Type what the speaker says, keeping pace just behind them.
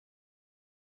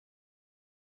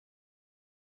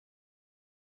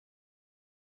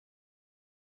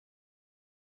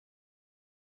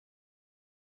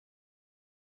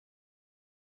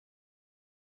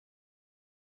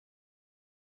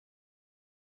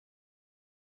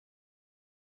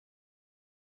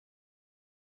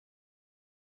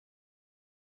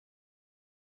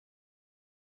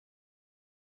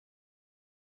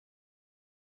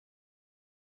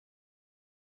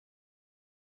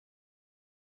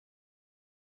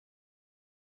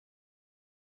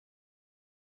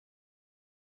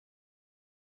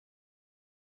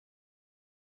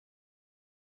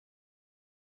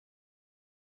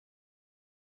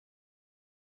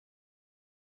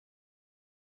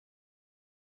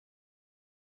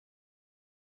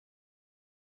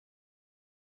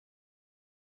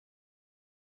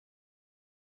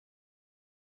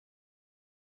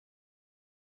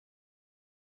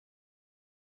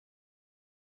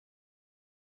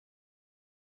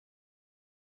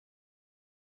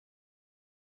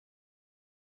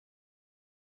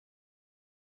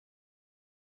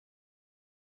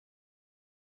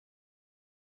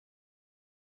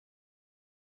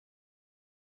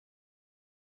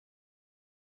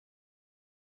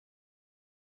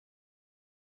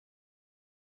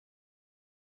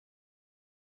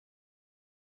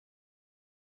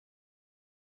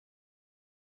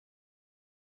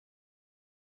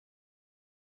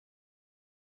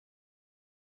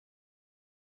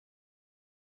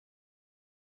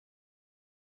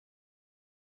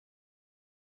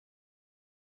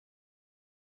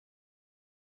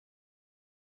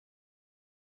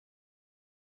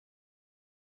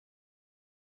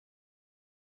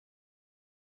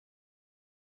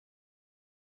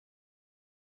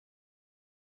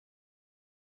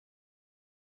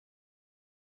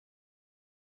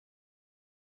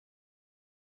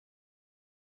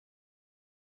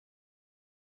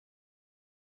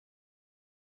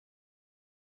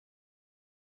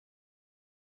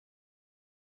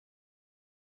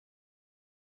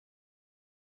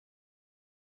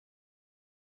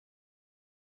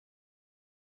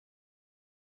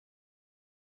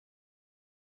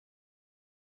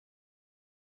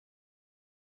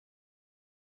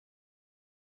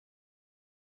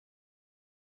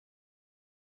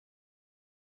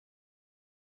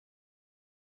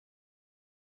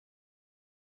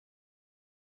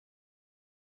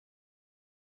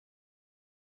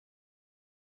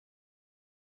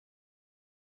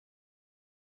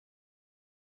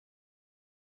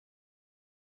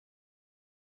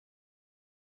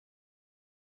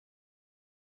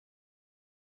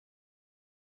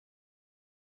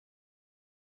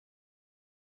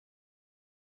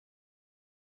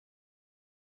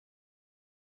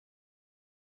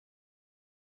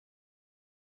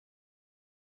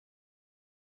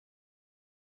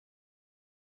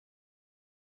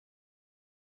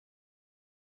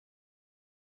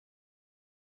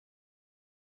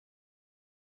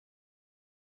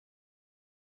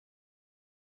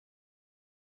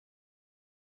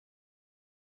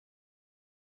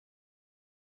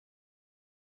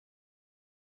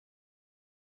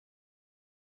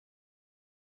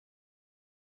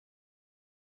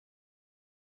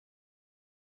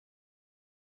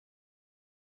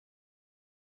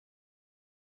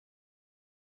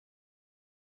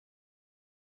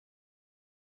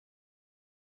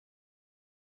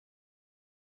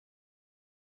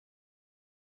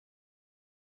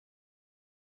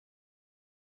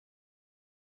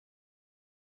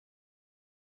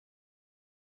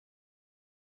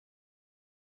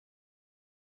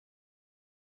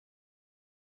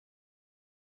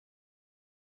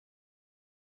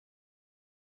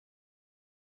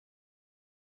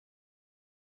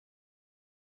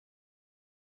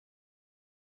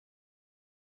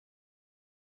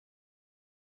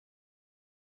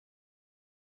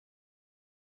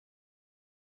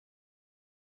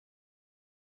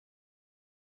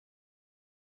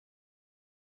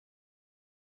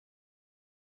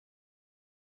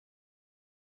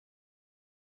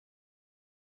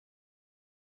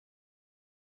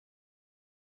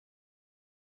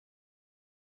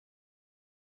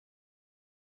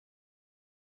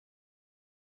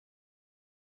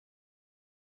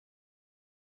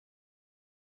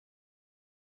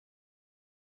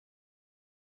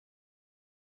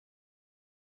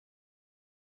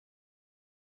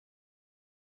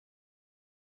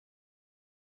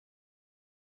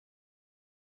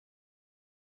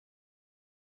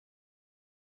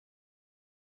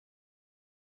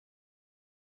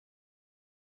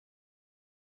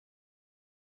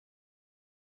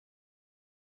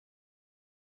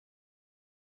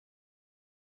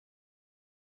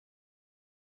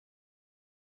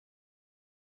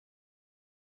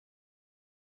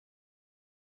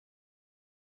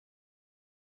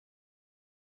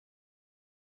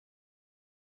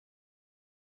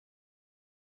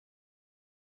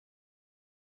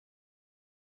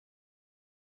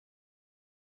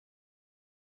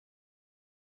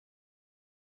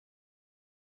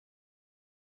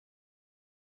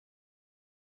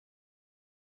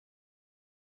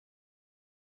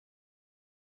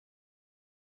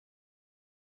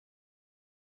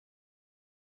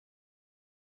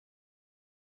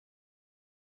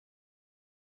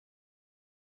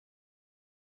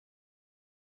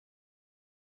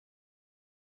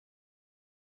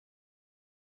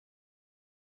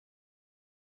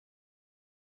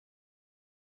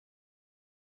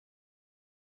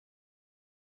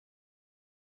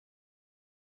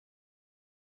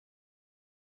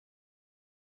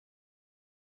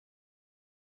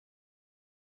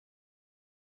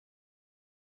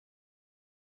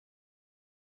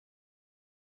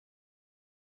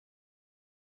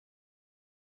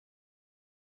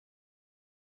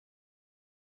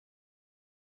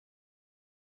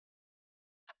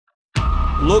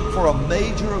Look for a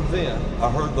major event,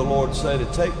 I heard the Lord say, to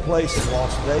take place in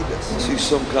Las Vegas. I see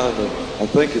some kind of, I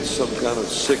think it's some kind of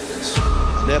sickness,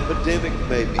 an epidemic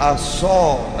maybe. I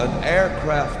saw an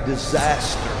aircraft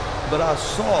disaster, but I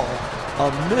saw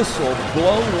a missile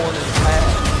blow one in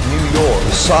half. New York,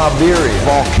 the Siberia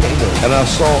volcano, and I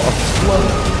saw a flood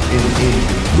in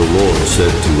India. The Lord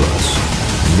said to us,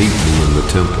 meet me in the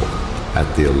temple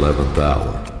at the 11th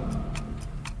hour.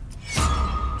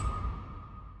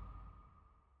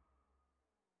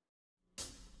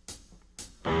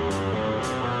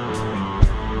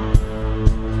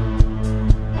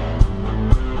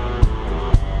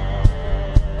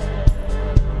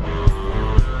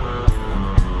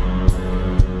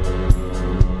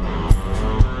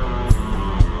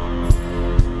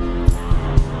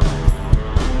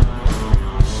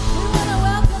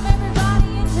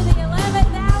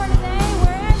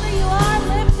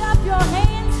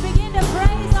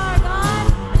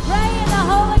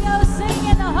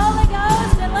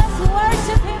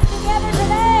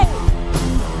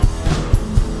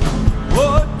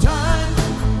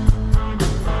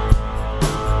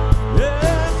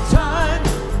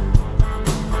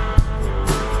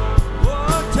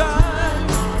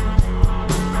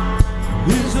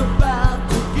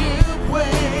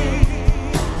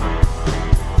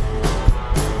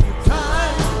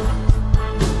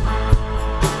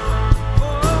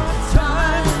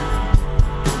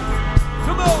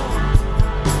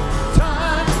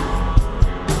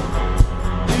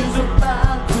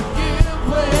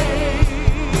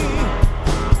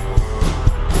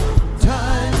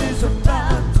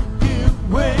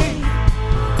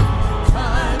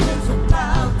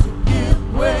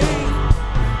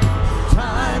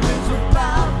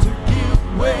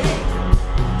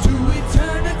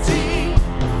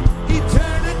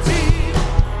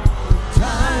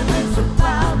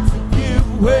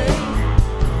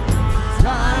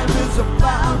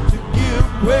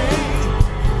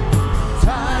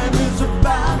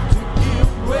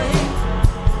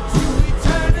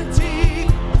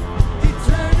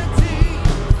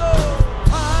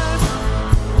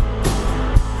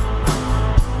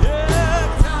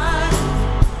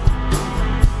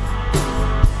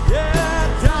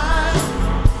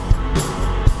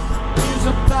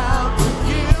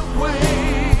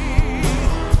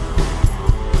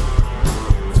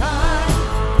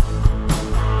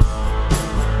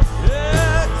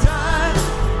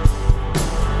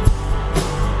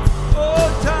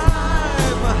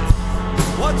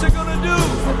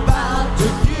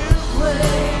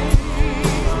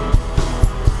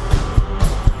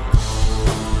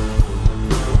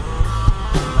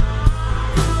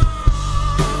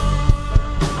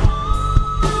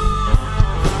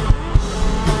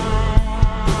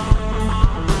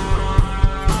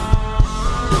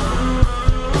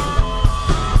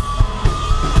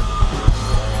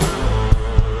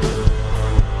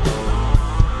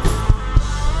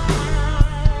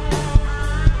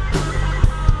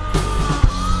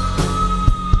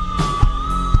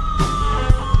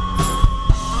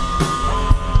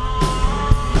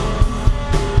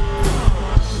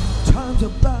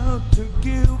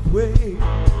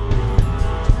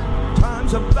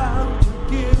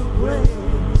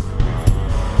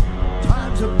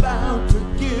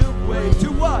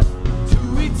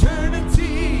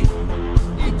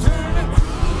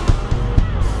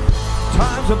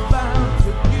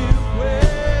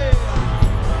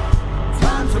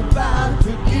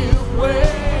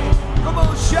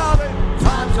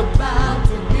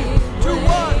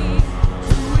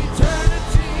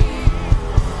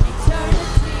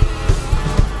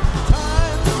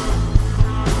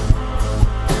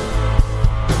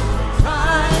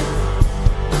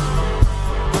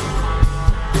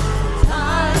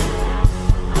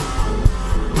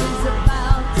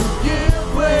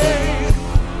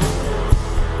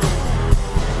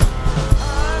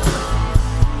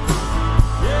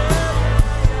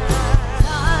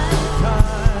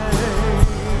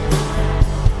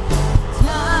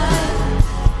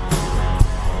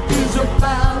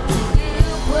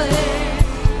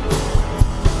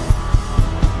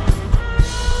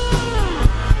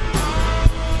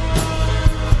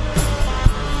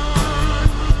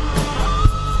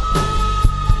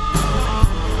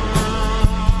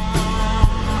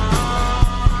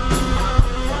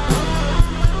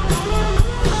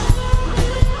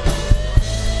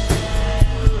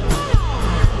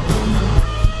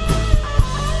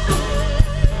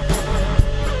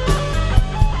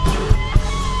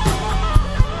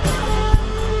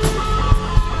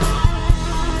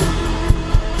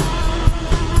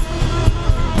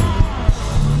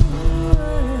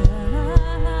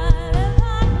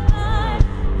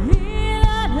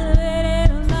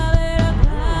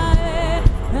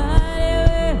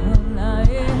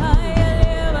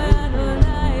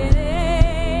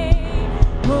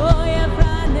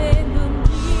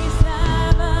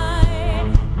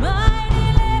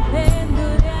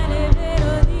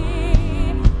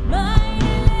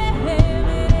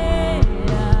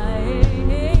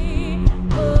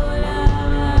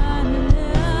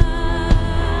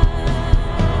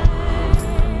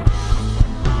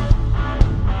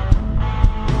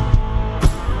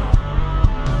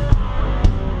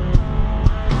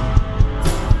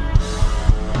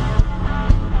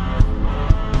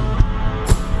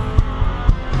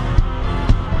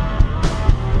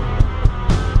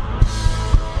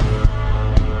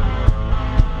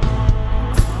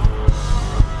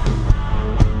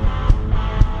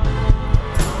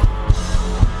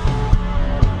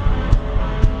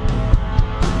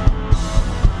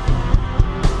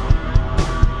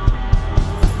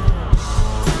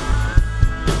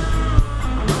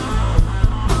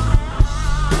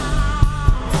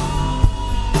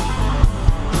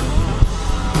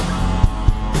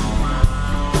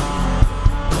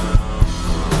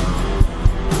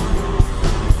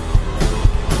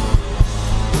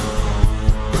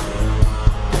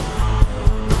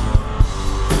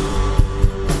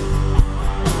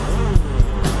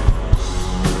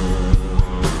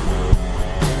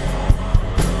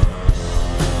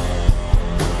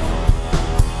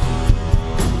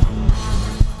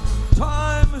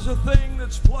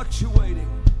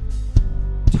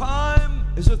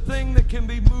 is a thing that can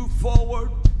be moved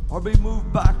forward or be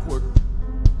moved backward.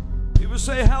 You would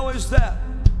say, how is that?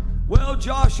 Well,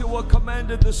 Joshua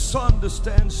commanded the sun to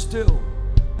stand still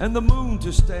and the moon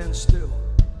to stand still.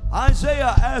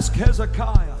 Isaiah asked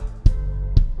Hezekiah,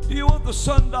 do you want the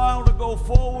sundial to go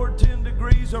forward 10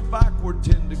 degrees or backward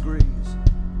 10 degrees?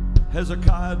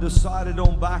 Hezekiah decided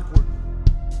on backward.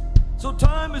 So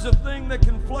time is a thing that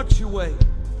can fluctuate.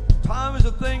 Time is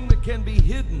a thing that can be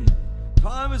hidden.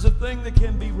 Time is a thing that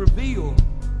can be revealed.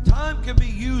 Time can be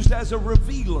used as a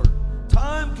revealer.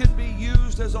 Time can be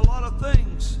used as a lot of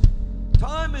things.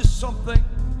 Time is something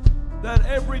that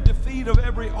every defeat of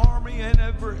every army and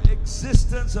every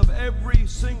existence of every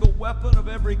single weapon of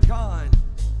every kind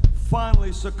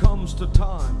finally succumbs to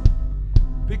time.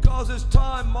 Because as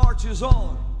time marches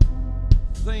on,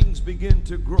 things begin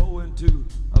to grow into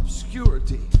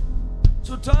obscurity.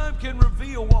 So time can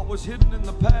reveal what was hidden in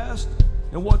the past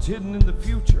and what's hidden in the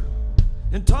future.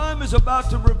 And time is about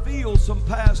to reveal some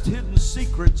past hidden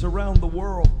secrets around the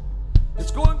world.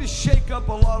 It's going to shake up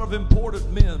a lot of important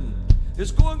men.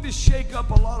 It's going to shake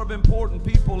up a lot of important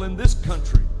people in this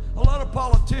country. A lot of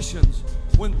politicians,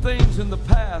 when things in the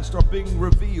past are being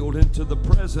revealed into the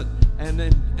present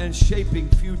and shaping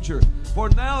future. For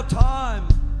now time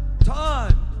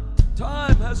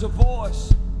has a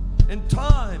voice, and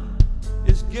time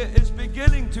is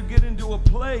beginning to get into a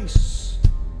place.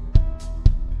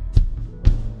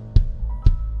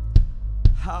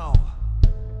 How?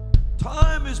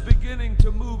 Time is beginning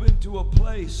to move into a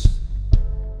place.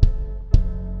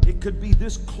 It could be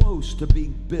this close to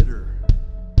being bitter.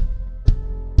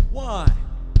 Why?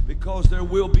 Because there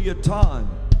will be a time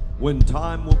when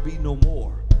time will be no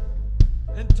more.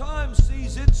 And time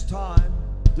sees its time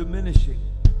diminishing,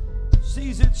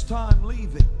 sees its time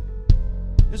leaving.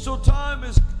 And so time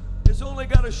has only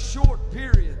got a short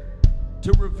period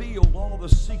to reveal all the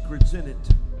secrets in it.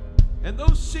 And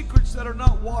those secrets that are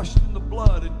not washed in the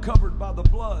blood and covered by the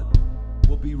blood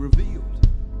will be revealed.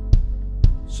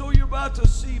 So you're about to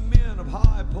see men of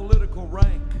high political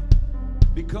rank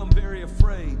become very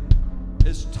afraid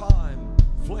as time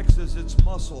flexes its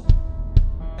muscle.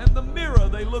 And the mirror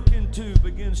they look into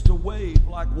begins to wave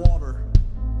like water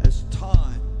as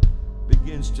time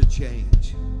begins to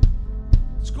change.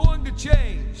 It's going to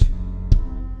change.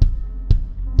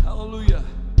 Hallelujah.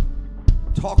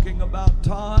 Talking about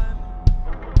time.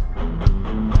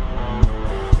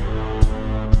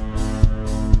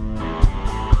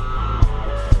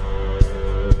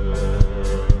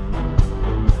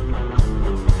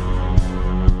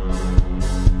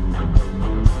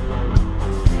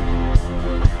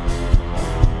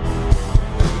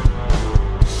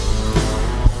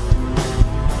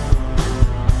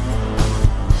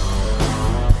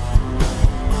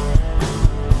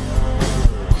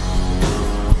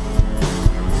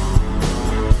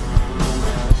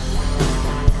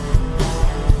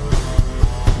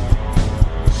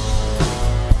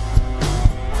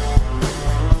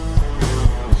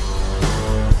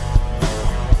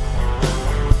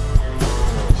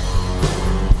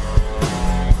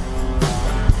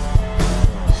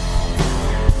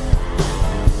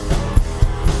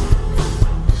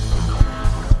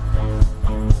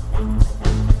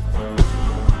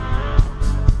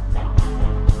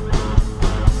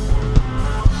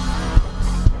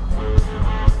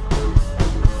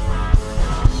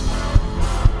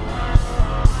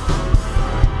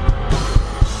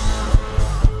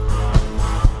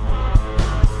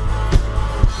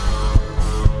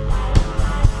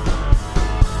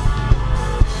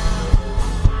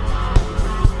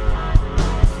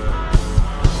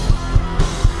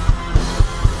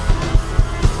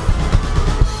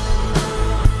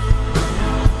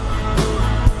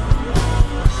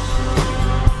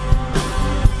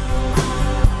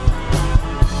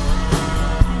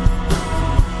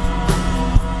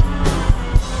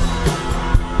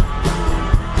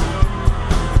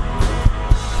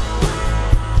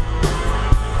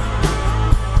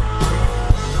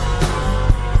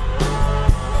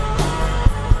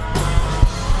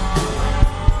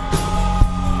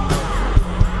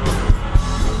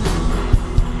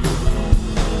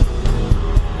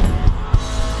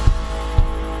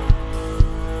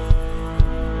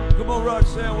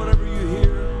 Roxanne, whatever you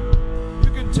hear,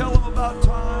 you can tell them about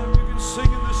time, you can sing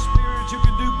in the Spirit, you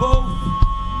can do both.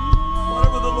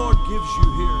 Whatever the Lord gives you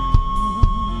here.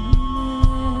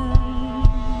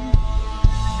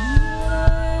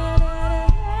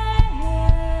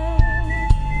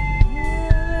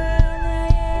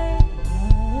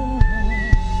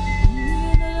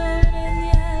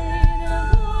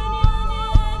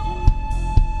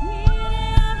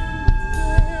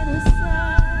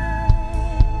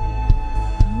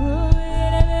 Oh,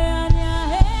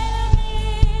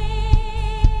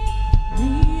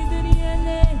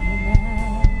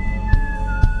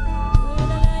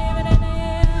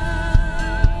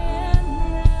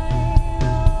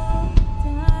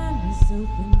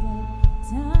 opened up.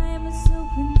 Time has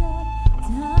opened up.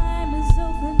 Time has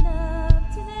opened up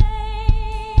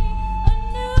today. A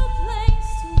new place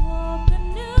to walk, a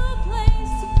new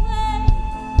place to play,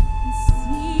 and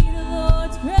see the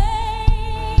Lord's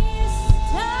grace.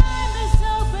 Time has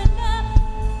opened up.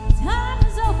 Time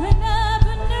has opened up.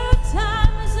 A new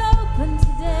time has opened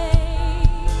today.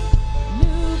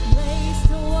 New place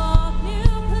to walk,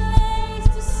 new place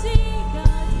to see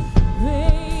God's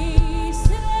grace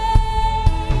today.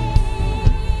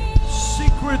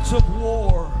 Secrets of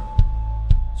war,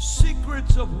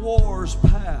 secrets of wars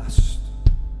past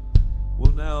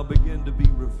will now begin to be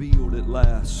revealed at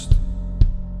last.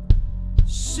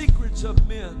 Secrets of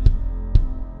men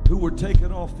who were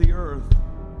taken off the earth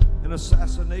and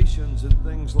assassinations and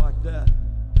things like that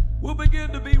will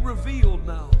begin to be revealed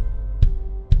now.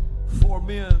 For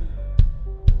men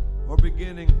are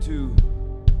beginning to,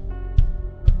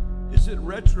 is it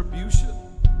retribution?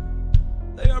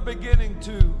 They are beginning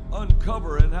to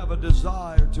uncover and have a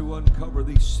desire to uncover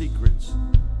these secrets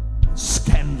and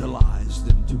scandalize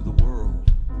them to the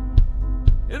world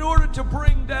in order to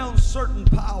bring down certain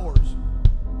powers,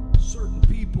 certain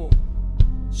people,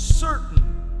 certain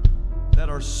that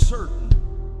are certain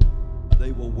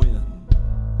they will win.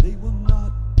 They will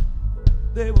not win.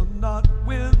 They will not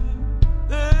win.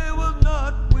 They will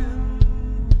not win.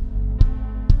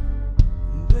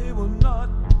 They will not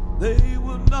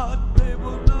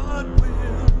win.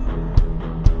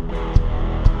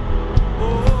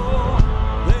 Oh,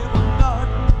 they will not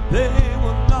win.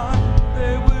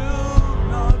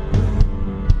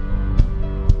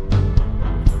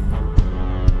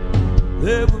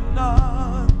 They will not.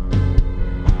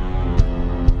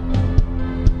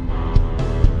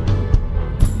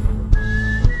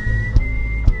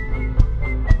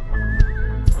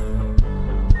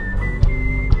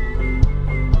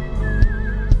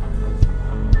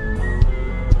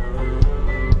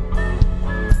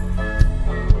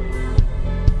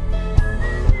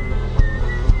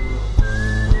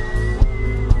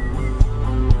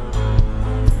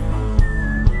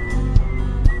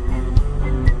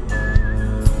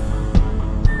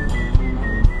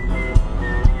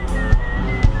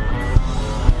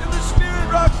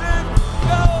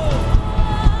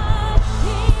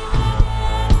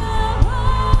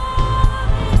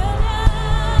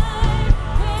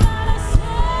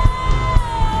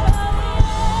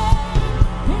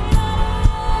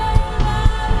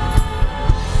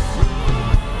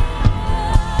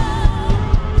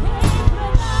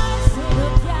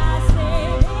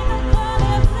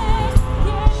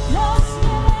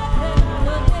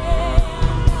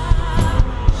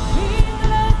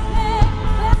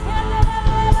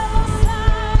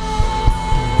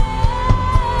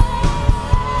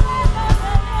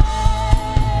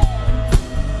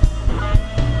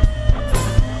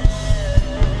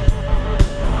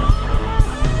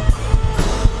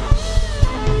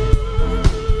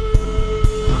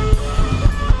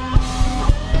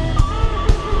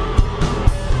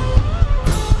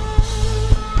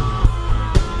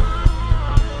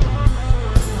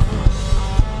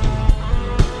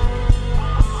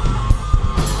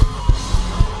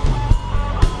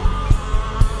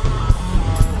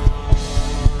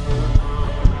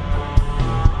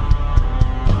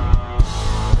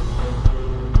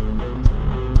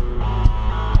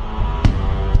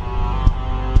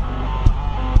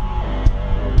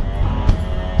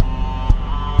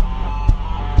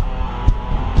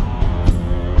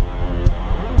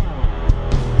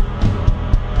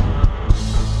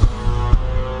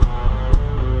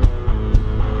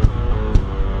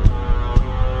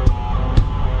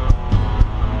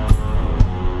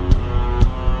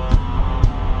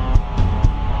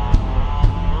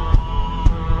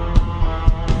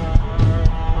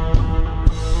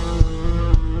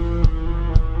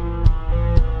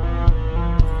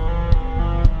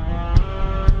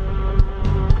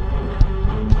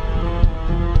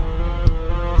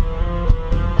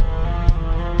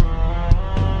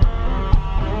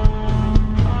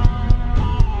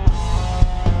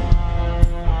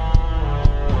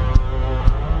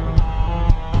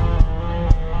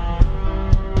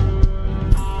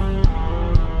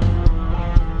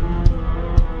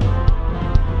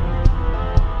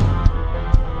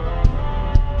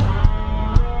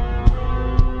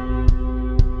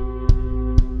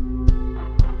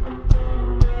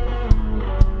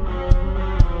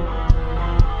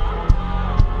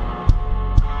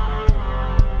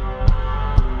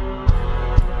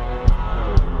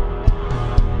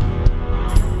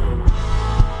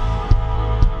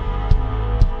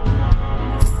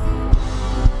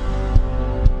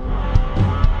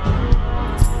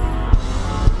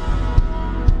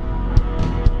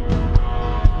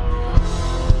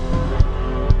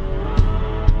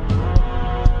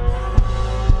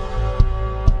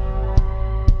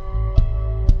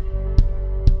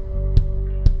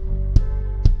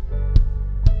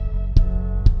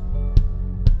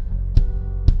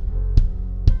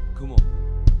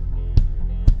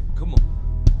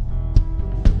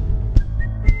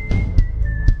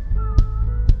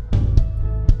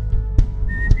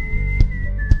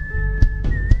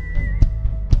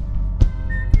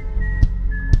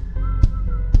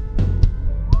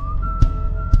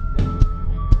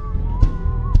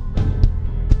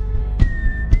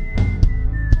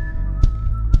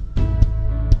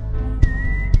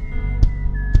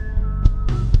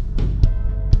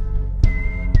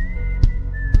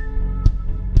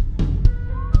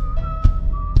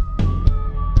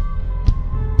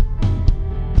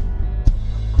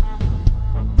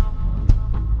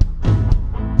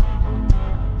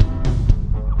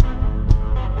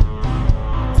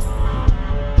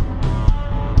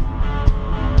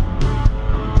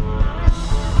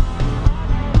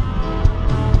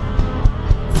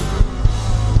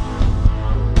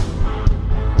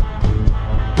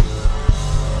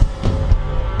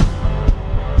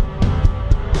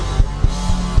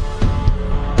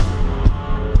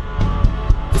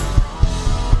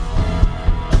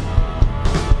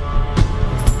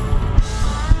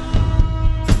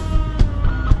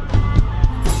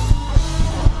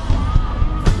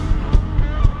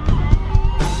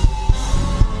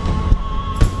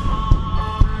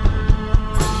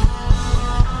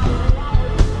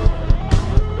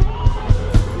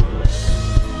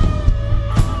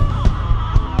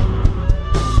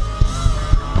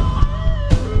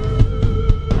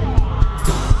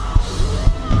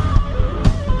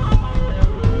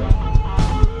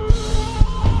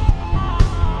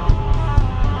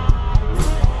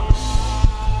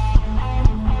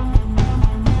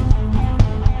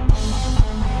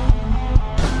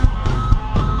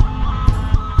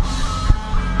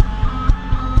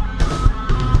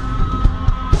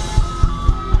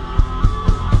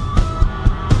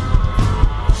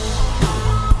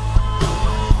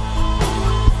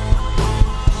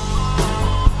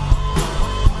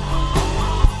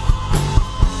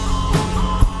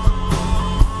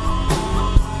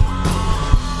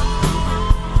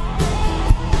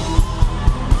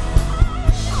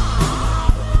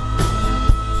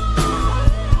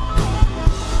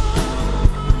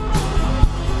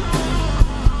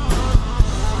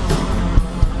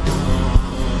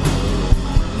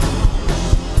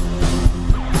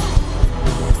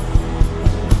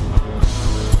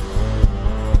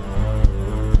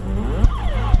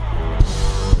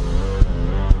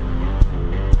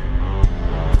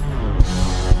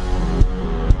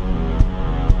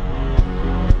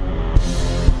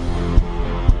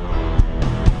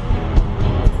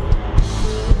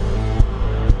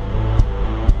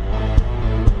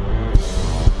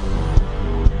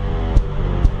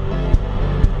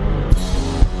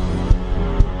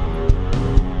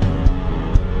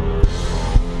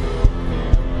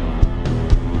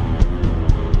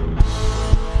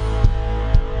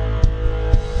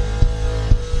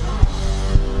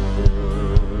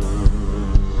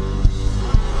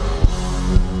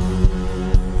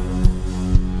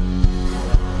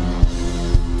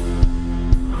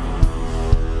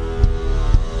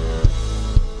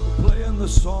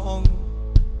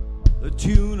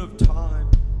 movement of time.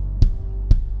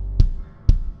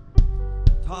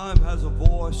 Time has a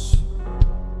voice.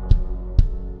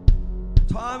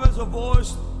 Time has a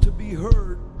voice to be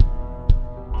heard.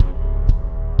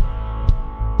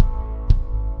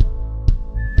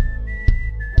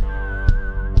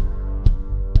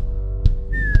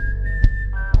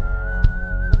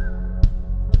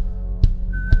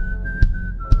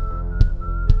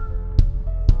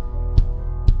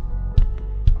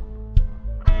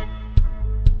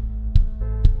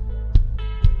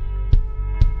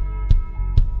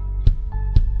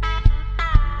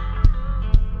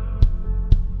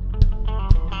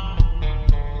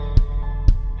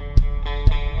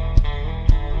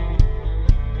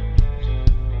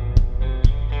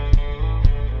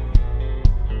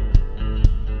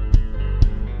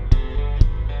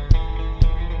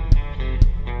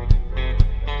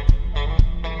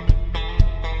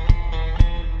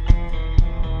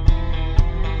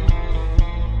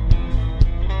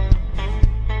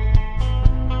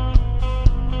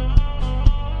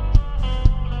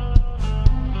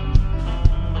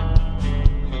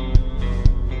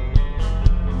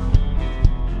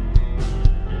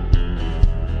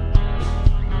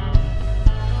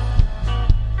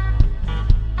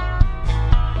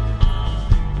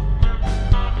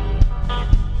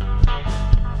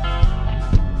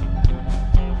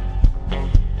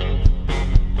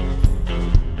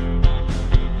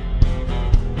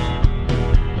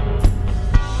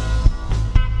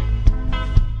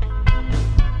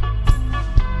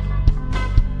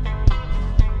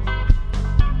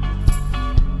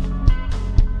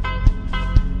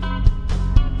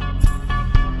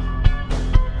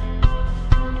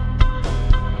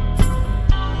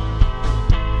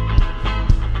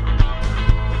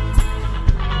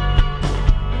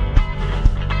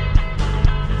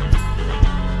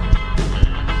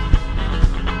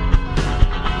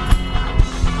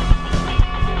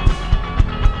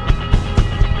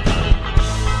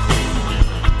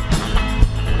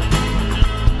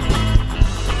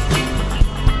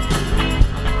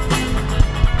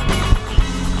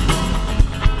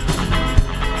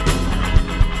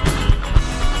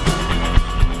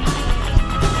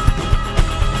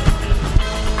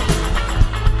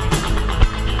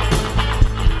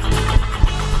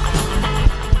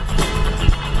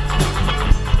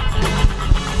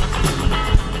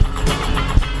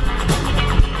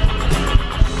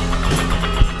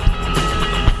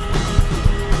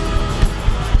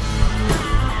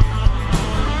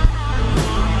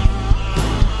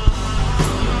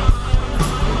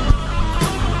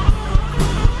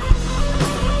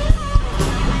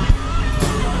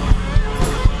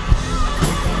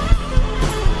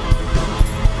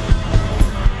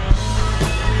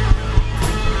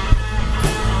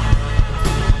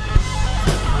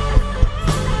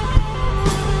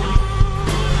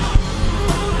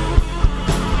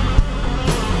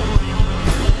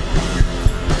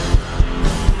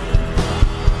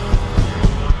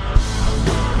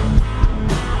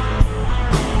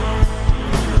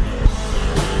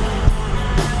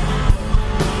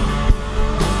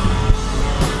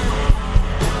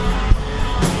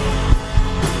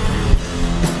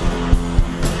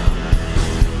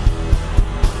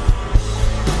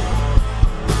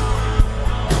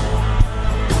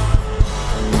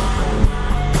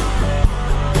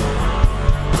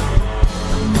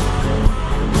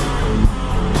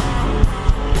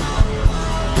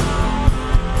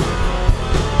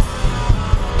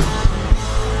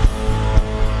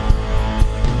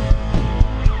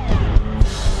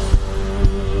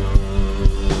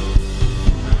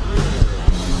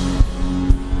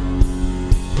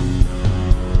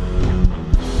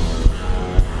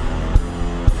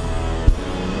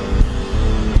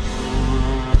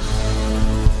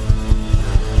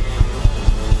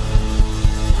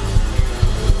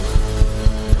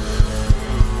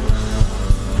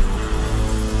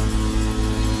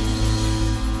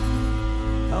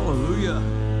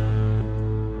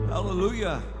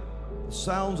 Hallelujah. The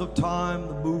sounds of time,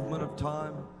 the movement of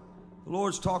time. The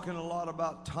Lord's talking a lot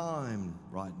about time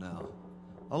right now.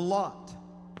 A lot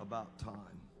about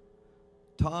time.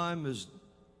 Time is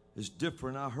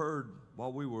different. I heard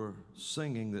while we were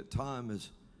singing that time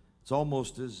is, it's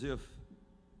almost as if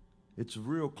it's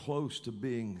real close to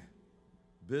being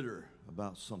bitter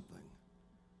about something,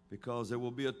 because there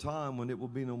will be a time when it will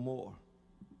be no more.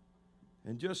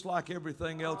 And just like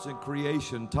everything else in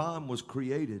creation, time was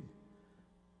created.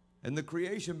 And the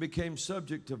creation became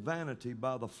subject to vanity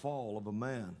by the fall of a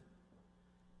man.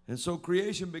 And so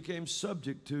creation became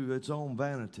subject to its own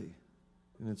vanity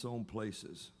in its own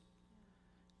places.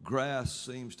 Grass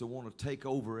seems to want to take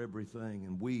over everything,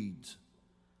 and weeds.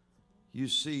 You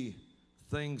see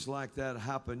things like that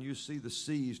happen. You see the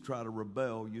seas try to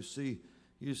rebel. You see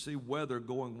weather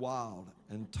going wild.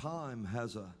 And time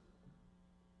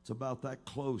it's about that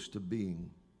close to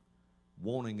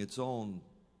wanting its own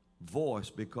voice,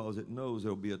 because it knows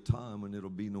there'll be a time when it'll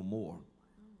be no more.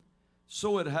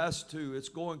 So it's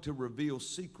going to reveal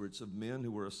secrets of men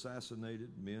who were assassinated,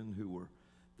 men who were,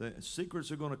 the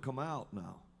secrets are going to come out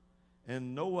now.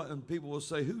 And and people will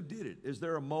say, who did it? Is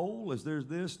there a mole? Is there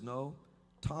this? No,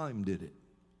 time did it.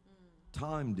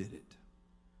 Time did it.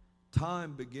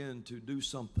 Time began to do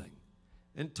something.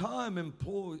 And time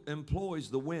employs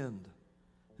the wind.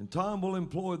 And time will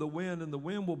employ the wind, and the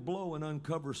wind will blow and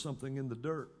uncover something in the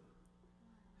dirt.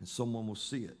 And someone will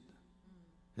see it.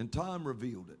 And time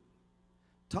revealed it.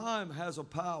 Time has a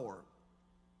power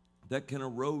that can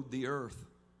erode the earth.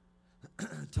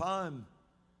 Time,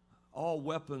 all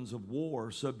weapons of war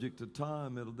are subject to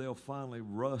time. They'll finally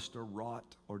rust or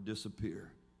rot or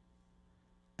disappear.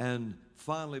 And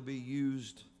finally be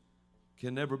used,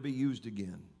 can never be used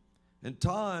again. And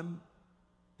time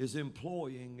is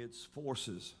employing its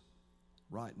forces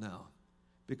right now,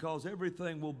 because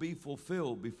everything will be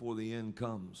fulfilled before the end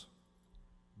comes.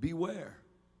 Beware.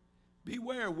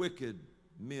 Beware wicked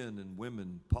men and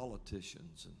women,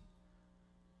 politicians and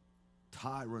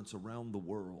tyrants around the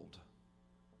world,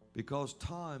 because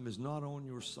time is not on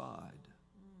your side.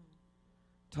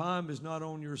 Time is not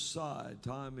on your side.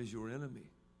 Time is your enemy.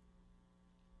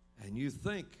 And you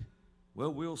think,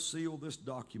 well, we'll seal this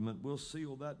document, we'll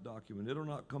seal that document. It'll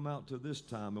not come out till this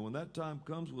time. And when that time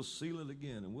comes, we'll seal it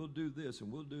again. And we'll do this,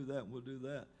 and we'll do that, and we'll do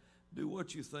that. Do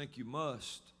what you think you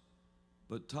must.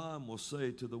 But time will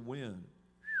say to the wind,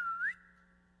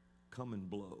 come and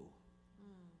blow.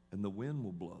 And the wind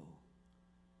will blow.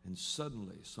 And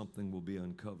suddenly something will be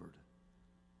uncovered.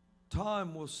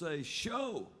 Time will say,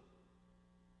 show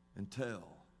and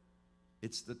tell.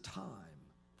 It's the time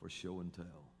for show and tell.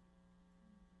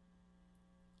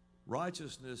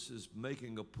 Righteousness is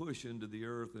making a push into the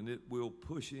earth, and it will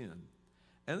push in.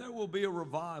 And there will be a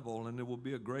revival, and it will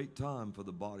be a great time for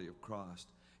the body of Christ.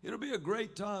 It'll be a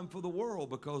great time for the world,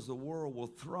 because the world will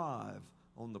thrive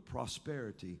on the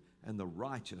prosperity and the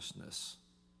righteousness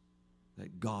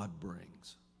that God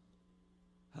brings.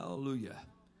 Hallelujah.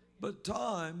 But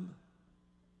time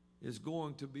is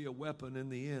going to be a weapon in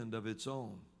the end of its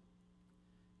own.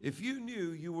 If you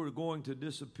knew you were going to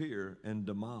disappear and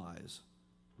demise,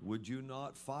 would you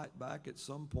not fight back at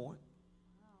some point?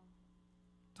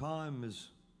 Time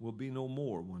will be no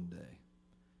more one day,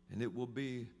 and it will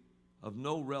be of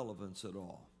no relevance at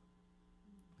all.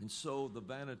 And so the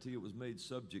vanity it was made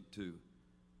subject to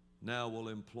now will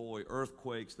employ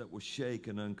earthquakes that will shake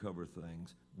and uncover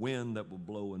things, wind that will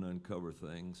blow and uncover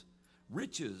things,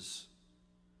 riches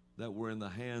that were in the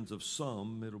hands of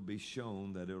some. It'll be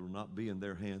shown that it'll not be in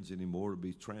their hands anymore. It'll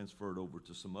be transferred over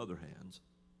to some other hands.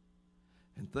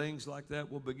 And things like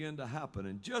that will begin to happen.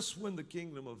 And just when the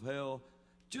kingdom of hell,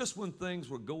 just when things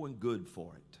were going good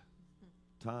for it,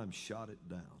 time shot it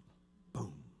down.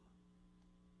 Boom.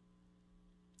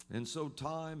 And so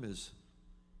time is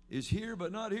here,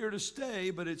 but not here to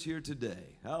stay, but it's here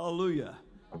today. Hallelujah.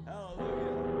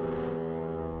 Hallelujah.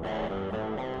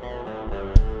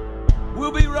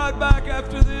 We'll be right back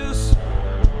after this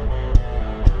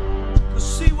to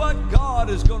see what God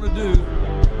is going to do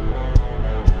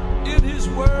in His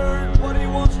Word, what He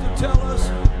wants to tell us.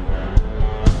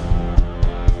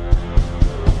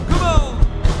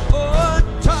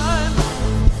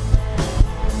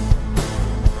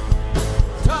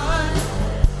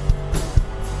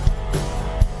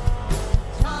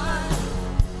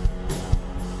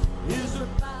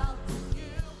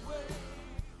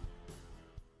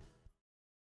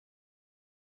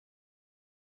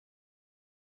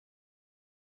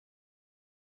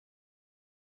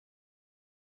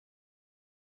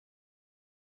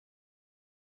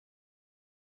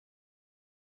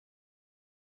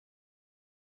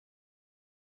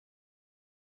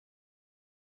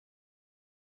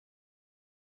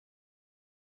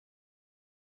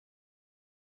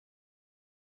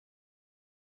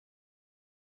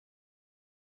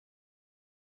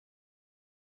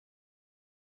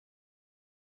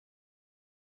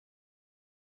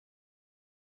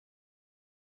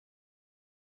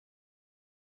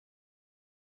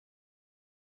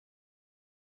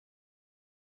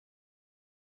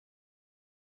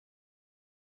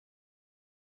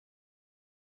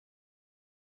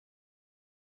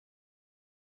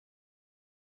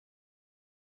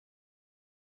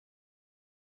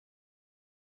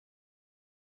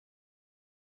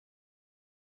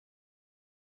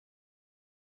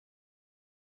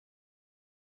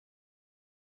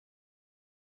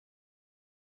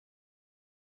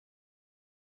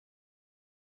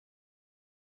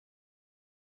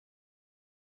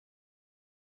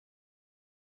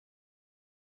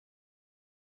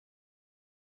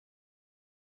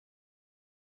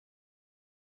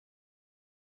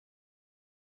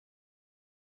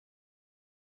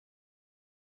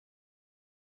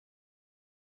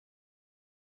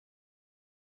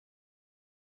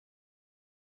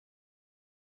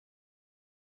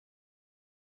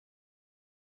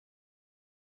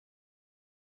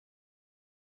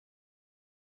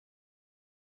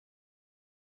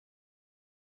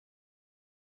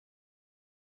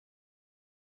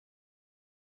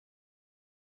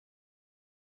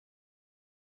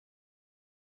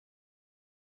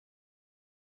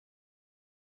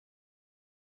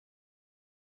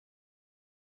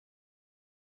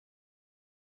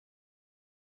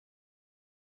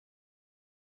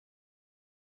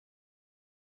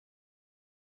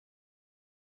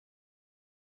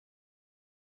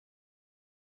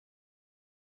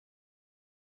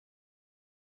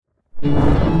 I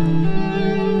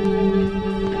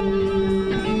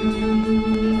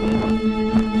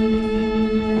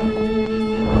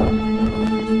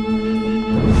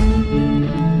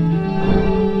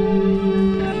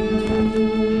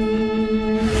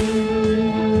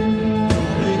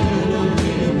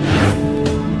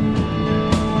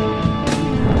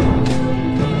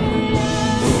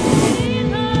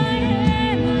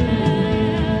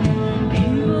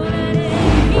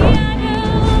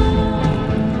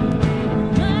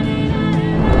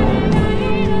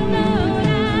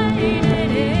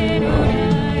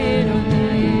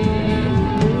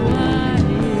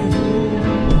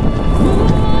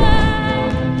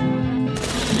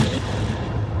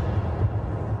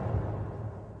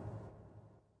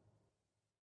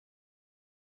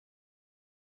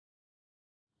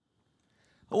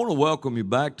want to welcome you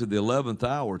back to the 11th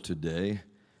hour today.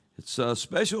 It's a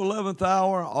special 11th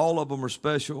hour. All of them are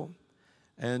special.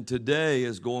 And today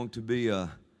is going to be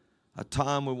a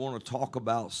time we want to talk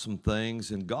about some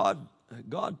things. And God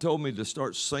told me to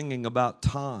start singing about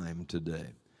time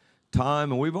today.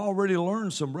 Time, and we've already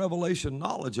learned some revelation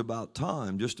knowledge about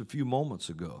time just a few moments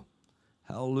ago.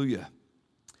 Hallelujah.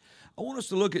 I want us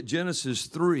to look at Genesis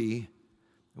 3, and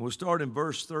we'll start in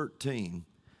verse 13.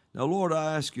 Now, Lord,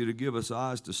 I ask you to give us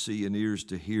eyes to see and ears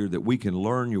to hear, that we can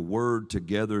learn your word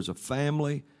together as a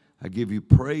family. I give you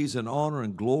praise and honor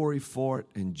and glory for it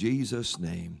in Jesus'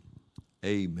 name.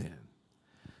 Amen.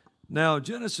 Now,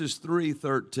 Genesis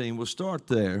 3:13, we'll start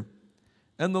there.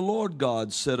 And the Lord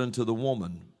God said unto the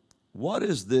woman, What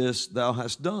is this thou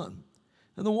hast done?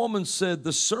 And the woman said,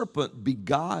 The serpent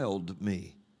beguiled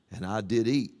me, and I did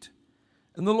eat.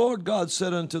 And the Lord God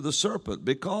said unto the serpent,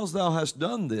 Because thou hast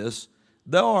done this,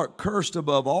 thou art cursed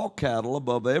above all cattle,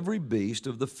 above every beast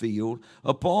of the field.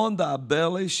 Upon thy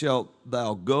belly shalt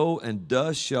thou go, and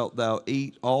dust shalt thou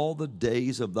eat all the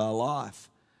days of thy life.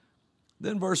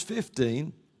 Then verse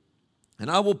 15,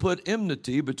 And I will put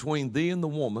enmity between thee and the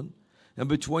woman, and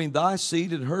between thy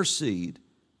seed and her seed,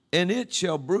 and it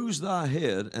shall bruise thy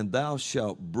head, and thou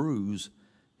shalt bruise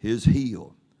his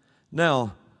heel.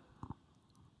 Now,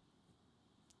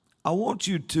 I want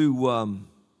you to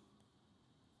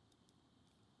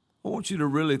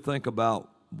really think about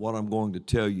what I'm going to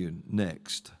tell you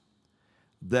next.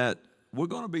 That we're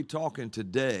going to be talking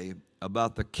today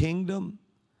about the kingdom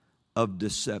of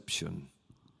deception.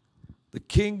 The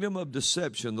kingdom of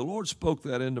deception. The Lord spoke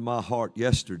that into my heart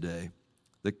yesterday.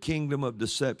 The kingdom of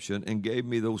deception, and gave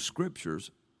me those scriptures.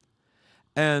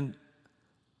 And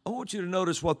I want you to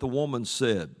notice what the woman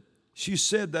said. She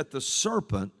said that the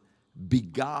serpent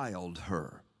beguiled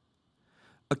her.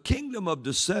 A kingdom of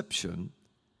deception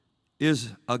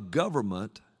is a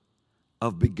government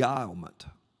of beguilement.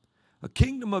 A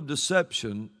kingdom of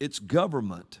deception, its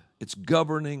government, its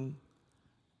governing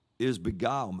is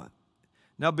beguilement.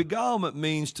 Now, beguilement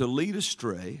means to lead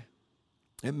astray.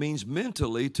 It means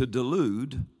mentally to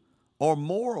delude, or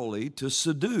morally to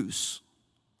seduce.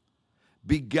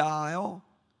 Beguile,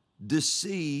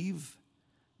 deceive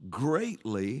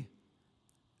greatly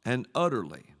and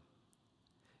utterly.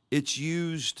 It's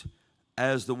used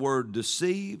as the word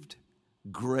deceived,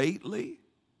 greatly,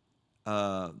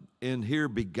 in here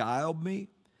beguiled me.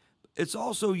 It's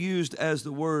also used as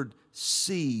the word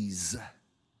seize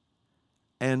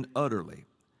and utterly.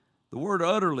 The word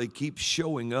utterly keeps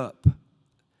showing up.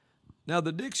 Now,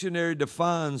 the dictionary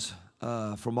defines,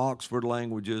 from Oxford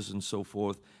Languages and so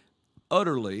forth,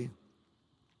 utterly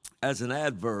as an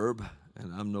adverb,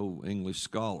 and I'm no English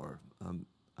scholar.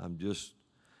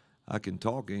 I can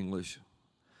talk English.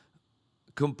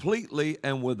 Completely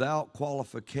and without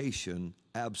qualification,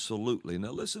 absolutely.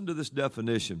 Now, listen to this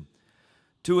definition.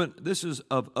 This is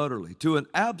of utterly. To an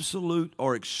absolute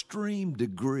or extreme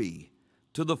degree,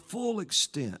 to the full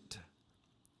extent,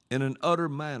 in an utter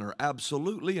manner,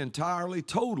 absolutely, entirely,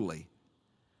 totally.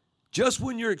 Just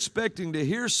when you're expecting to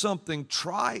hear something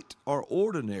trite or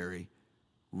ordinary,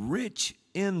 rich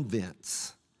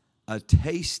invents a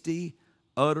tasty,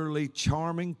 utterly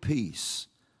charming piece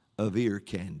of ear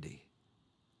candy.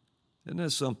 Isn't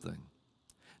that something?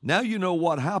 Now you know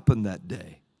what happened that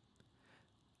day.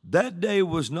 That day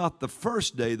was not the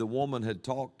first day the woman had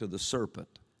talked to the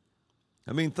serpent.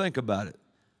 I mean, think about it.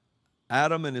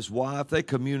 Adam and his wife, they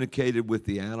communicated with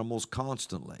the animals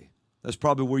constantly. That's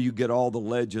probably where you get all the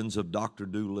legends of Dr.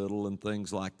 Dolittle and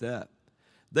things like that.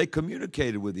 They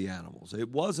communicated with the animals. It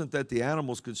wasn't that the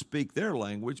animals could speak their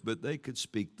language, but they could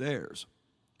speak theirs.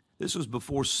 This was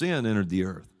before sin entered the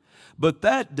earth. But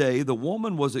that day, the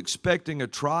woman was expecting a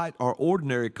trite or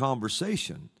ordinary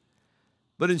conversation.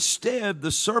 But instead,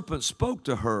 the serpent spoke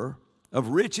to her of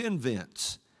rich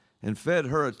invents and fed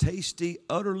her a tasty,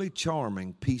 utterly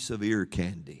charming piece of ear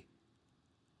candy.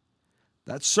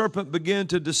 That serpent began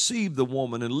to deceive the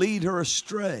woman and lead her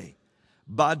astray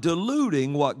by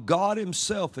diluting what God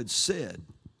himself had said.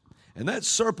 And that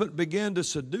serpent began to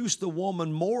seduce the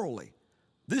woman morally.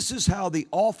 This is how the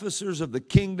officers of the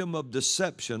kingdom of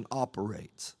deception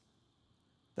operates.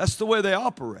 That's the way they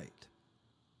operate.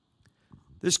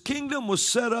 This kingdom was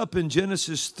set up in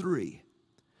Genesis 3.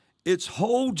 Its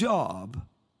whole job,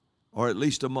 or at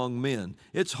least among men,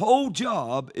 its whole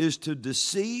job is to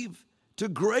deceive, to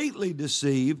greatly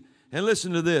deceive, and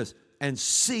listen to this, and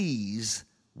seize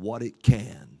what it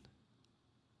can.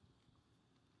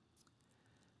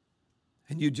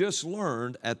 And you just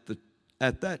learned at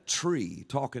that tree,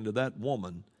 talking to that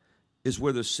woman, is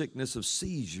where the sickness of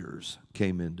seizures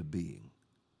came into being.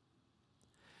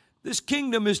 This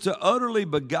kingdom is to utterly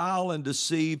beguile and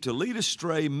deceive, to lead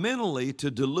astray mentally, to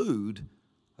delude,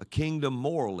 a kingdom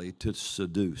morally to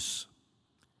seduce.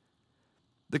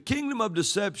 The kingdom of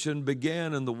deception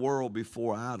began in the world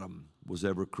before Adam was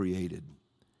ever created.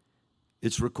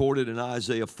 It's recorded in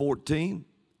Isaiah 14,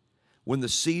 when the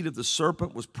seed of the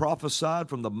serpent was prophesied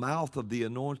from the mouth of the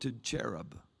anointed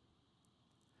cherub.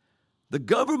 The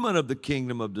government of the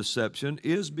kingdom of deception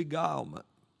is beguilement.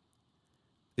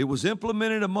 It was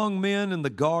implemented among men in the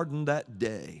garden that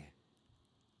day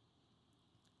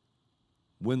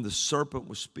when the serpent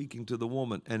was speaking to the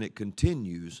woman, and it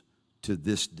continues to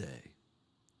this day.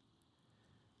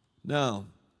 Now,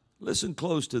 listen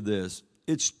close to this.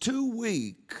 It's too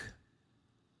weak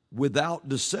without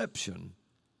deception.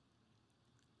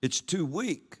 It's too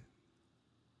weak.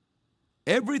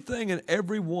 Everything and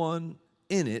everyone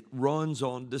in it runs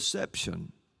on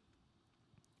deception.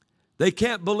 They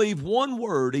can't believe one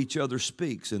word each other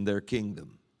speaks in their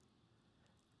kingdom.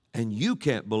 And you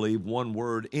can't believe one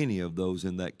word any of those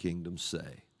in that kingdom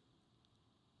say.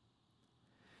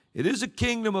 It is a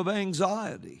kingdom of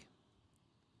anxiety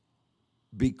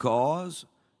because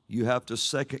you have to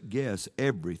second guess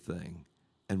everything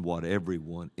and what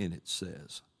everyone in it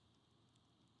says.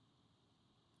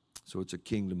 So it's a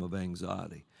kingdom of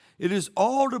anxiety. It is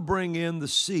all to bring in the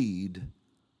seed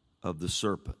of the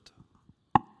serpent.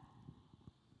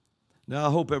 Now,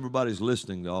 I hope everybody's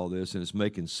listening to all this and it's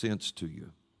making sense to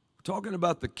you. We're talking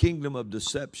about the kingdom of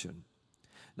deception.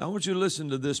 Now, I want you to listen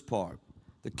to this part.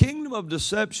 The kingdom of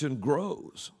deception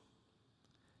grows.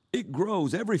 It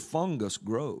grows. Every fungus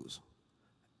grows.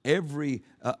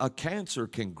 A cancer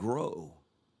can grow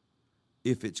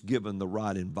if it's given the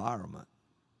right environment.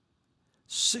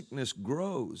 Sickness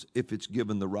grows if it's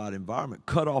given the right environment.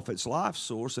 Cut off its life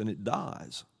source and it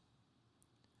dies.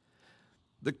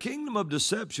 The kingdom of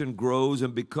deception grows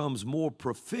and becomes more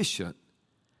proficient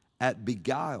at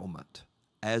beguilement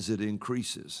as it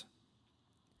increases.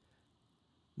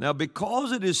 Now,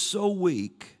 because it is so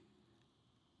weak,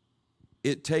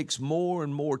 it takes more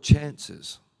and more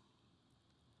chances.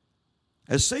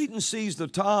 As Satan sees the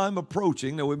time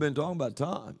approaching, now we've been talking about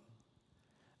time.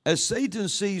 As Satan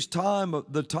sees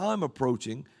the time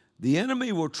approaching, the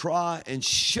enemy will try and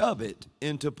shove it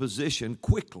into position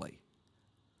quickly.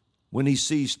 When he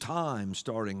sees the time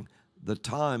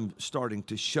starting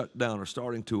to shut down or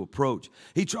starting to approach,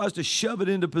 he tries to shove it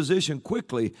into position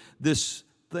quickly, this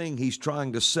thing he's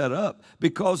trying to set up,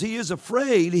 because he is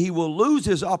afraid he will lose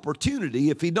his opportunity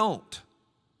if he don't.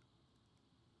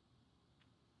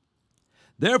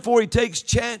 Therefore, he takes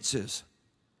chances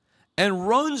and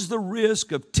runs the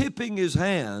risk of tipping his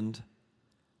hand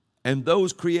and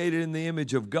those created in the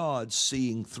image of God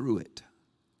seeing through it.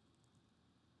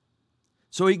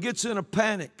 So he gets in a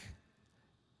panic.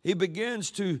 He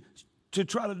begins to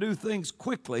try to do things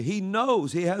quickly. He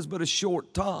knows he has but a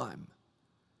short time.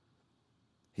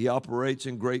 He operates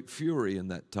in great fury in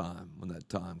that time, when that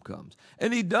time comes.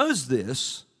 And he does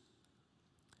this,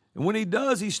 and when he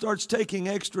does, he starts taking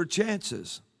extra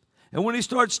chances. And when he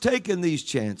starts taking these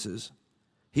chances,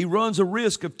 he runs a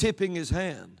risk of tipping his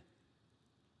hand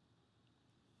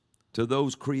to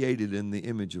those created in the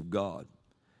image of God.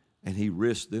 And he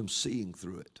risked them seeing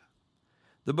through it.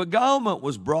 The beguilement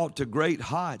was brought to great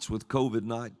heights with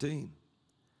COVID-19.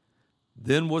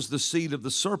 Then was the seed of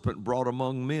the serpent brought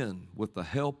among men with the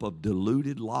help of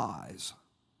deluded lies.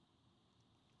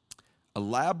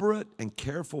 Elaborate and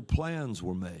careful plans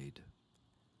were made.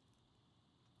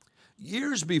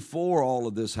 Years before all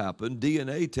of this happened,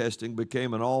 DNA testing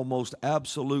became an almost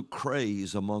absolute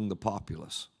craze among the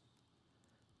populace.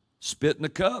 Spit in a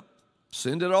cup,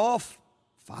 send it off,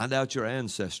 find out your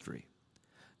ancestry.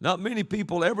 Not many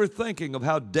people ever thinking of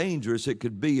how dangerous it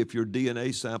could be if your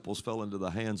DNA samples fell into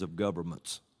the hands of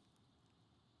governments.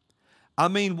 I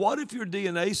mean, what if your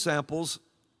DNA samples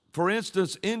for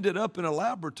instance, ended up in a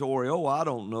laboratory, I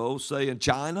don't know, say in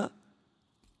China?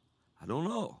 I don't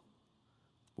know.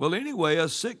 Well, anyway, a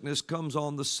sickness comes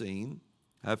on the scene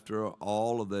after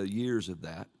all of the years of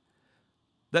that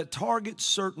targets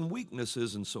certain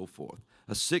weaknesses and so forth.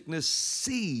 A sickness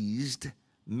seized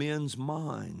men's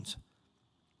minds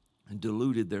and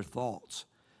diluted their thoughts.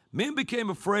 Men became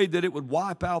afraid that it would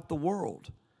wipe out the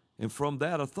world, and from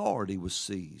that authority was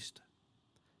seized.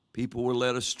 People were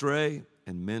led astray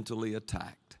and mentally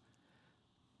attacked.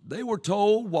 They were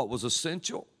told what was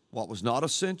essential, what was not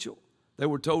essential. They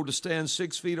were told to stand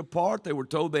 6 feet apart. They were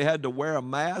told they had to wear a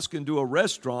mask and do a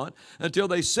restaurant until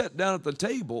they sat down at the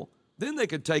table. Then they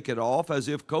could take it off, as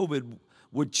if COVID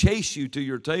would chase you to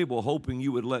your table, hoping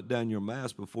you would let down your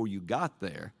mask before you got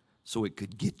there so it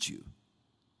could get you.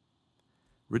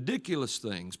 Ridiculous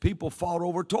things. People fought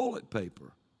over toilet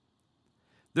paper.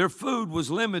 Their food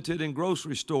was limited in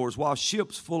grocery stores while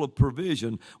ships full of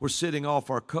provision were sitting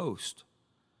off our coast.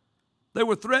 They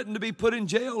were threatened to be put in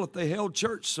jail if they held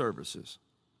church services.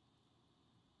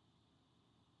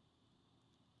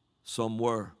 Some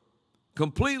were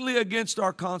completely against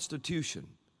our Constitution.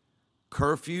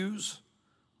 Curfews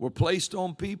were placed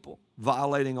on people,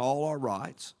 violating all our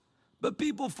rights, but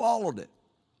people followed it.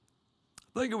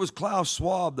 I think it was Klaus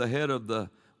Schwab, the head of the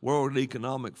World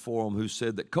Economic Forum, who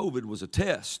said that COVID was a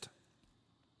test,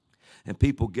 and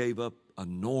people gave up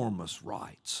enormous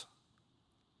rights.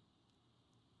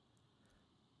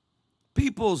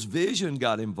 People's vision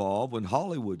got involved when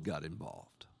Hollywood got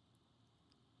involved.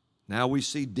 Now we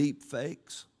see deep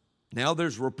fakes. Now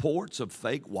there's reports of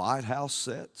fake White House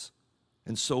sets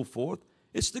and so forth.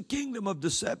 It's the kingdom of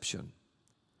deception.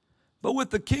 But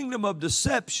with the kingdom of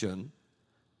deception,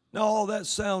 now all that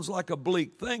sounds like a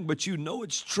bleak thing, but you know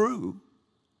it's true.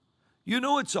 You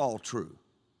know it's all true.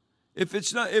 If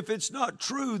it's not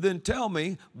true, then tell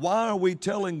me, why are we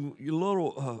telling you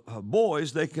little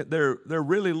boys they're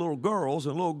really little girls,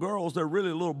 and little girls they're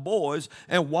really little boys,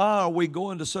 and why are we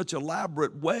going to such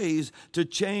elaborate ways to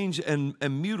change and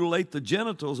mutilate the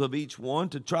genitals of each one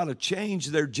to try to change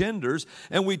their genders?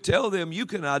 And we tell them, you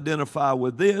can identify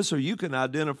with this, or you can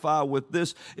identify with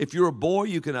this. If you're a boy,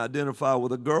 you can identify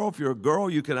with a girl. If you're a girl,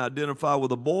 you can identify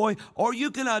with a boy, or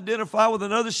you can identify with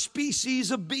another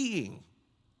species of being.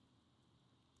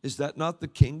 Is that not the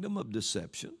kingdom of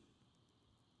deception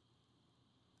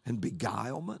and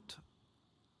beguilement?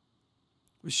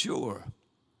 For sure.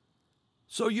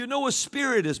 So you know a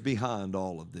spirit is behind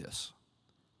all of this.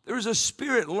 There's a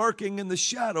spirit lurking in the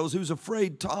shadows who's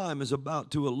afraid time is about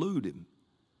to elude him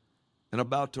and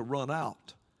about to run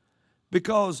out.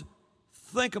 Because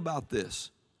think about this.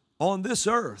 On this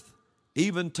earth,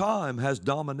 even time has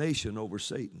domination over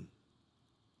Satan,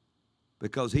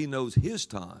 because he knows his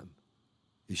time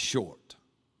is short.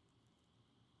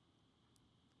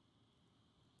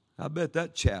 I bet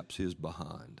that chaps his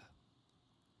behind.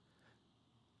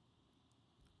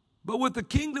 But with the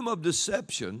kingdom of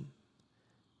deception,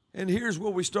 and here's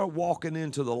where we start walking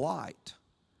into the light.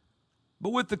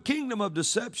 But with the kingdom of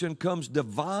deception comes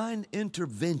divine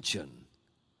intervention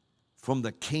from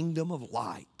the kingdom of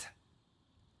light.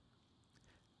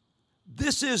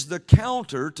 This is the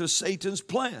counter to Satan's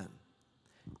plan.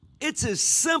 It's as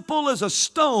simple as a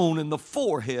stone in the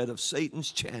forehead of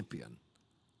Satan's champion.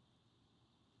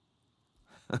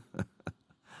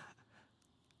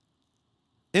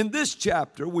 In this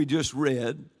chapter we just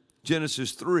read,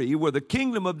 Genesis 3, where the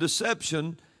kingdom of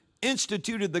deception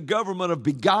instituted the government of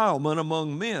beguilement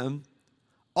among men.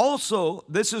 Also,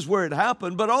 this is where it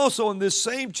happened, but also in this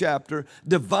same chapter,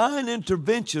 divine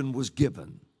intervention was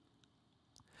given.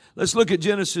 Let's look at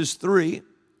Genesis 3.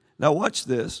 Now watch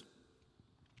this.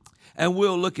 And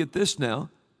we'll look at this now.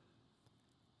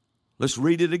 Let's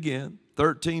read it again,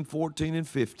 13, 14, and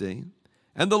 15.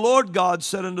 And the Lord God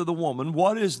said unto the woman,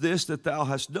 what is this that thou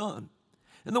hast done?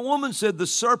 And the woman said, the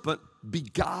serpent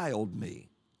beguiled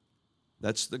me.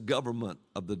 That's the government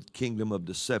of the kingdom of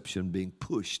deception being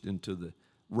pushed into the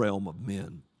realm of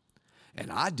men.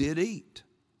 And I did eat.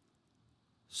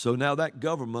 So now that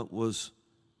government was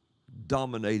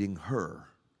dominating her.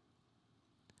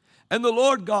 And the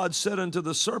Lord God said unto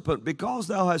the serpent, because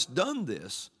thou hast done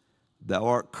this, thou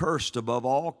art cursed above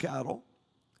all cattle,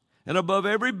 and above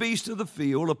every beast of the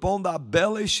field. Upon thy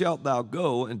belly shalt thou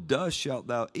go, and dust shalt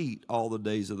thou eat all the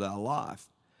days of thy life.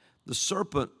 The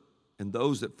serpent and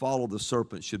those that follow the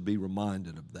serpent should be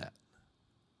reminded of that.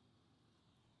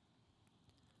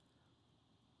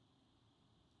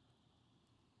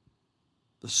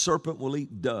 The serpent will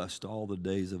eat dust all the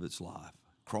days of its life,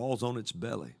 crawls on its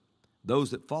belly.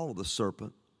 Those that follow the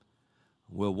serpent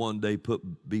will one day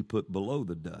be put below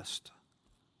the dust,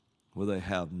 where they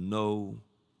have no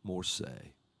more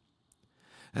say.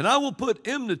 And I will put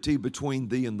enmity between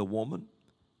thee and the woman,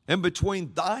 and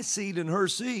between thy seed and her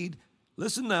seed.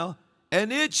 Listen now.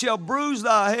 And it shall bruise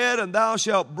thy head, and thou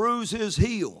shalt bruise his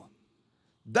heel.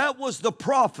 That was the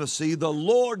prophecy the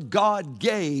Lord God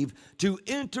gave to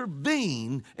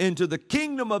intervene into the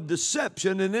kingdom of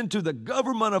deception and into the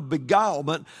government of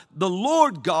beguilement. The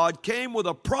Lord God came with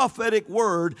a prophetic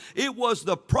word. It was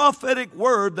the prophetic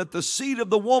word that the seed of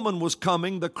the woman was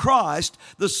coming, the Christ,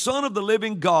 the Son of the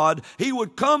living God. He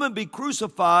would come and be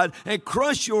crucified and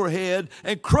crush your head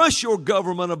and crush your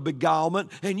government of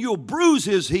beguilement, and you'll bruise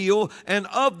his heel. And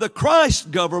of the Christ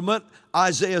government,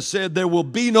 Isaiah said, there will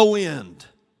be no end.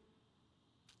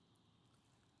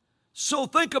 So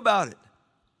think about it.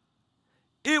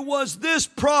 It was this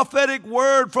prophetic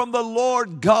word from the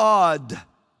Lord God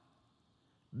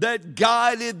that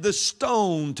guided the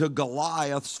stone to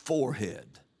Goliath's forehead.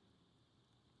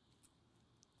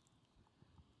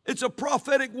 It's a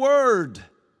prophetic word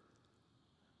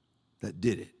that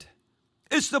did it.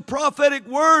 It's the prophetic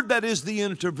word that is the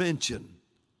intervention.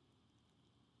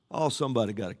 Oh,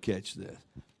 somebody got to catch this.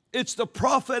 It's the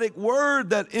prophetic word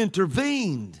that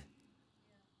intervened.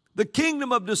 The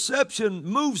kingdom of deception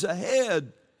moves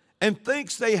ahead and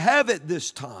thinks they have it this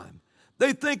time.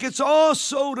 They think it's all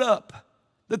sewed up,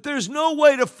 that there's no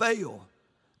way to fail,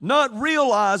 not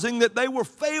realizing that they were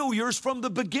failures from the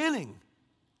beginning,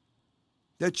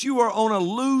 that you are on a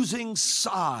losing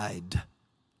side.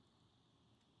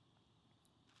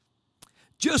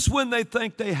 Just when they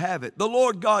think they have it, the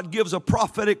Lord God gives a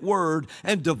prophetic word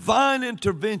and divine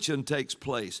intervention takes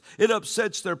place. It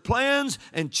upsets their plans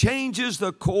and changes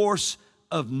the course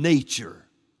of nature.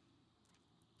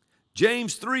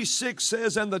 James 3:6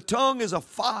 says, and the tongue is a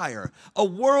fire, a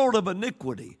world of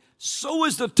iniquity. So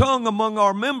is the tongue among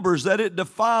our members, that it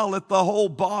defileth the whole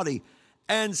body,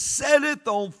 and setteth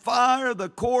on fire the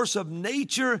course of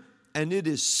nature, and it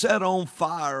is set on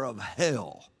fire of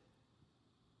hell.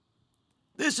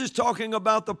 This is talking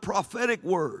about the prophetic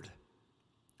word.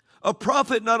 A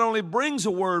prophet not only brings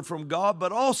a word from God,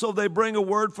 but also they bring a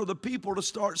word for the people to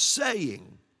start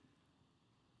saying.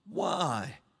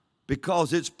 Why?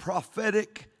 Because it's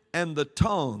prophetic and the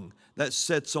tongue that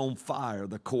sets on fire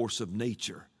the course of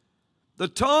nature. The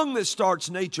tongue that starts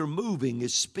nature moving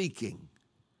is speaking.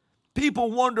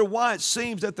 People wonder why it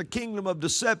seems that the kingdom of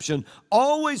deception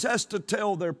always has to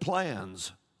tell their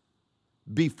plans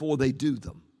before they do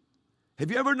them. Have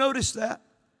you ever noticed that?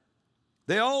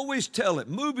 They always tell it.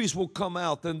 Movies will come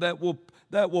out and that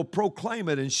will proclaim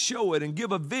it and show it and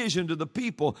give a vision to the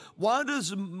people. Why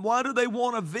do they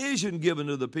want a vision given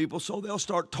to the people? So they'll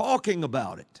start talking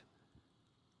about it.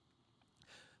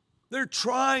 They're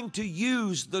trying to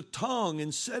use the tongue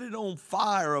and set it on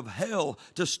fire of hell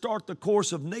to start the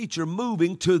course of nature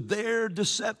moving to their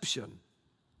deception,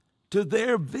 to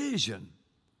their vision.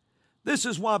 This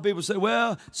is why people say,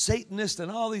 well, Satanists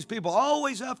and all these people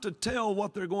always have to tell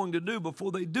what they're going to do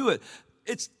before they do it.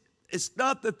 It's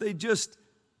not that they just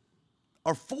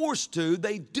are forced to.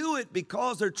 They do it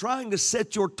because they're trying to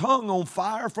set your tongue on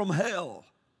fire from hell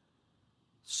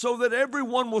so that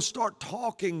everyone will start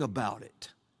talking about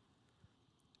it.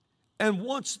 And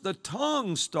once the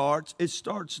tongue starts, it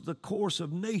starts the course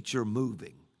of nature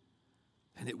moving.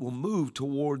 And it will move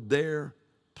toward their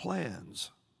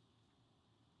plans.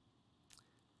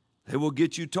 They will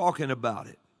get you talking about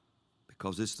it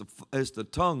because it's the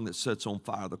tongue that sets on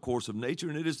fire the course of nature,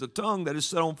 and it is the tongue that is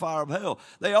set on fire of hell.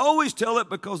 They always tell it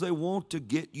because they want to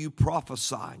get you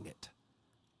prophesying it.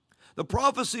 The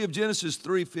prophecy of Genesis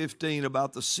 3:15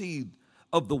 about the seed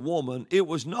of the woman, it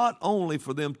was not only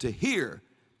for them to hear,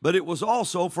 but it was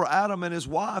also for Adam and his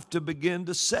wife to begin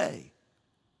to say.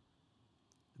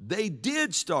 They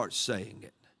did start saying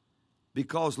it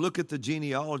because look at the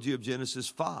genealogy of Genesis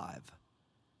 5.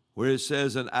 Where it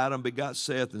says, and Adam begot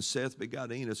Seth, and Seth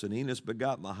begot Enos, and Enos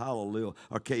begot Mahalalel,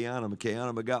 or Cainan, and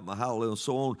Cainan begot Mahalalel, and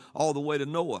so on, all the way to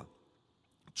Noah.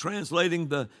 Translating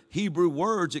the Hebrew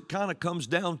words, it kind of comes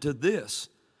down to this.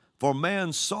 For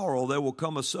man's sorrow, there will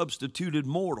come a substituted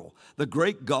mortal. The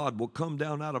great God will come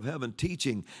down out of heaven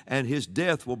teaching, and his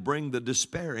death will bring the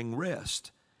despairing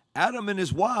rest. Adam and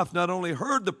his wife not only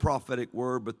heard the prophetic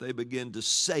word, but they began to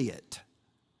say it.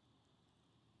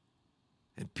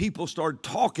 And people started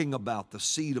talking about the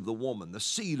seed of the woman, the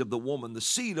seed of the woman, the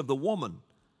seed of the woman.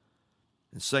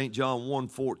 In St. John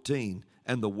 1:14,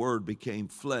 and the word became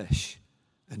flesh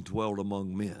and dwelt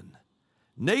among men.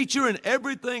 Nature and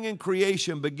everything in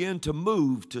creation began to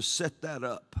move to set that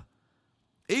up.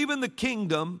 Even the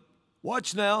kingdom,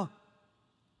 watch now,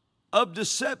 of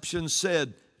deception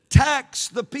said, tax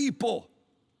the people.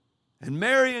 And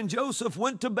Mary and Joseph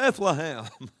went to Bethlehem.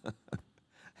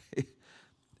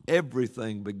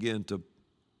 everything began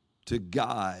to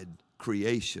guide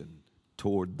creation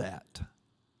toward that.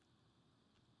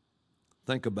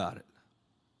 Think about it.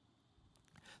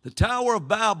 The Tower of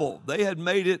Babel, they had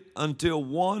made it until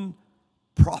one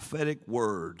prophetic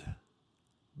word,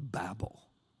 Babel.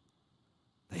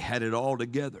 They had it all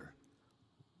together.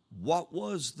 What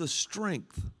was the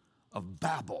strength of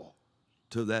Babel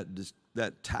to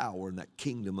that tower and that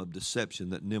kingdom of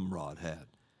deception that Nimrod had?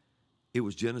 It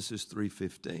was Genesis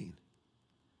 3:15.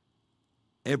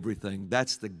 Everything,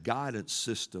 that's the guidance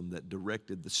system that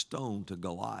directed the stone to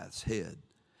Goliath's head.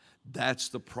 That's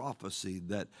the prophecy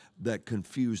that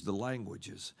confused the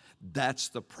languages. That's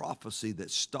the prophecy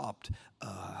that stopped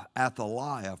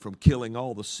Athaliah from killing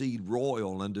all the seed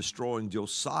royal and destroying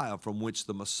Josiah, from which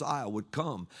the Messiah would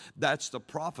come. That's the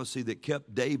prophecy that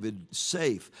kept David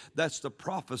safe. That's the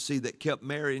prophecy that kept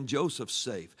Mary and Joseph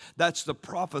safe. That's the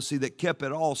prophecy that kept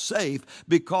it all safe,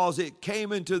 because it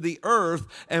came into the earth,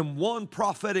 and one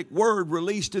prophetic word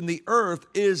released in the earth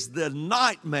is the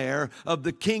nightmare of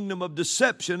the kingdom of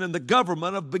deception and the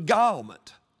government of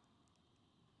beguilement.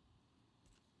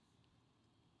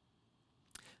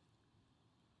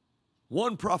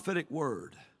 One prophetic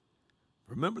word.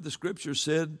 Remember, the scripture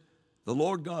said, the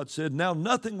Lord God said, now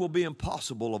nothing will be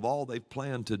impossible of all they've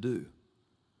planned to do,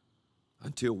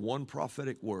 until one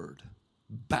prophetic word,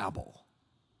 Babel,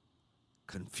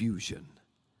 confusion.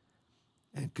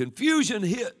 And confusion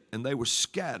hit, and they were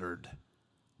scattered.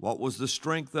 What was the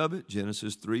strength of it?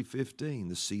 Genesis 3:15,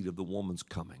 the seed of the woman's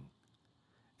coming.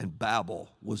 And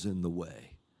Babel was in the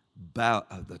way.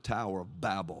 The Tower of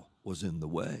Babel was in the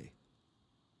way.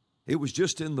 It was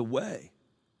just in the way.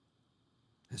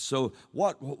 And so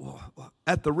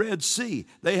at the Red Sea,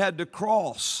 they had to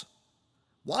cross.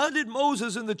 Why did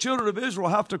Moses and the children of Israel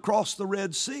have to cross the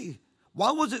Red Sea?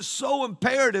 Why was it so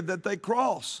imperative that they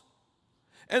cross?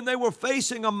 And they were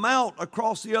facing a mount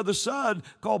across the other side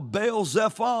called Baal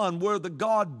Zephon, where the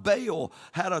god Baal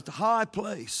had a high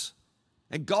place.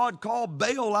 And God called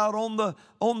Baal out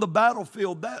on the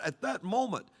battlefield at that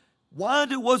moment. Why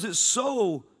was it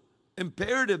so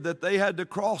imperative that they had to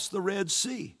cross the Red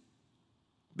Sea?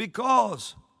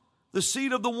 Because the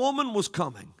seed of the woman was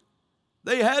coming.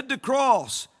 They had to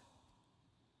cross.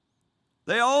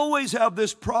 They always have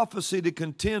this prophecy to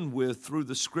contend with through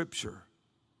the scripture.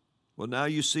 Well, now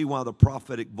you see why the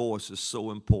prophetic voice is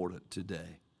so important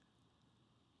today.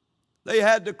 They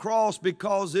had to cross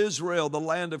because Israel, the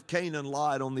land of Canaan,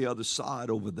 lied on the other side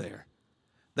over there.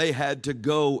 They had to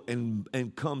go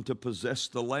and come to possess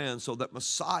the land so that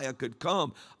Messiah could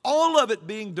come. All of it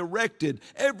being directed,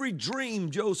 every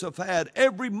dream Joseph had,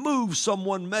 every move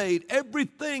someone made,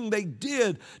 everything they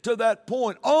did to that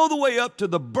point, all the way up to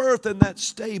the birth in that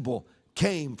stable,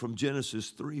 came from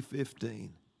Genesis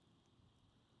 3:15.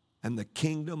 And the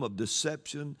kingdom of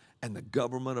deception and the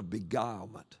government of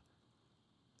beguilement.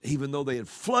 Even though they had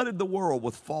flooded the world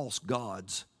with false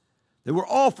gods, they were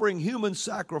offering human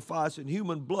sacrifice and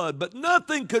human blood, but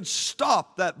nothing could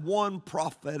stop that one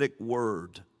prophetic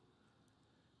word.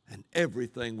 And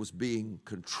everything was being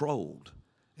controlled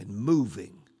and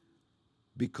moving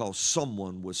because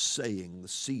someone was saying, the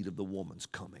seed of the woman's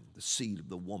coming, the seed of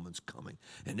the woman's coming.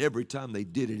 And every time they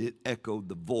did it, it echoed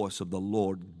the voice of the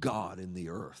Lord God in the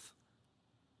earth.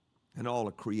 And all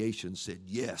of creation said,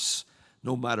 yes,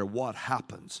 no matter what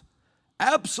happens.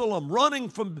 Absalom running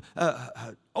from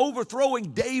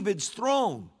overthrowing David's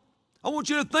throne. I want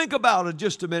you to think about it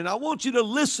just a minute. I want you to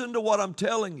listen to what I'm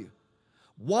telling you.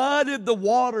 Why did the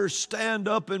waters stand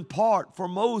up in part for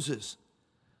Moses?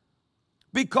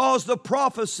 Because the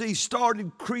prophecy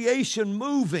started creation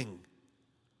moving.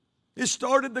 It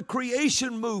started the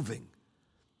creation moving.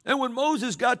 And when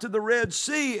Moses got to the Red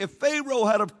Sea, if Pharaoh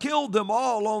had have killed them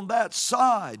all on that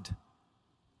side,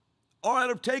 or had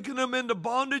have taken them into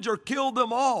bondage or killed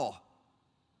them all,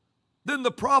 then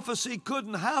the prophecy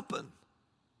couldn't happen.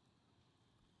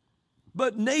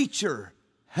 But nature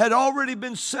had already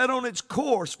been set on its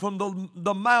course from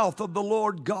the mouth of the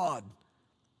Lord God.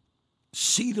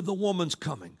 Seed of the woman's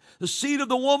coming. The seed of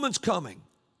the woman's coming.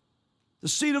 The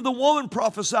seed of the woman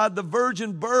prophesied the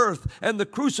virgin birth, and the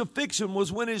crucifixion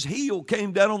was when his heel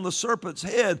came down on the serpent's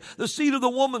head. The seed of the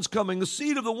woman's coming. The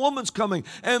seed of the woman's coming.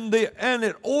 And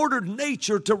it ordered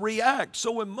nature to react.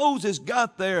 So when Moses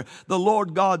got there, the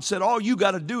Lord God said, all you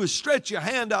got to do is stretch your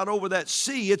hand out over that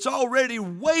sea. It's already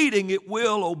waiting. It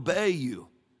will obey you.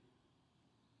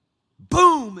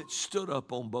 Boom! It stood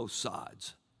up on both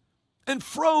sides and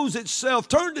froze itself,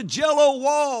 turned to jello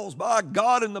walls, by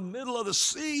God, in the middle of the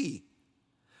sea.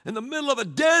 In the middle of a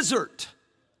desert,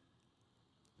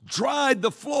 dried the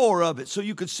floor of it so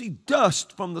you could see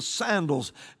dust from the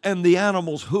sandals and the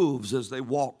animals' hooves as they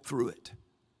walked through it.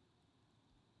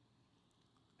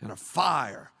 And a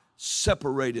fire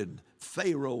separated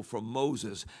Pharaoh from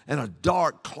Moses, and a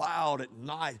dark cloud at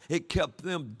night. It kept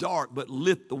them dark but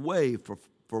lit the way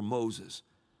for Moses.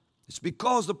 It's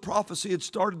because the prophecy had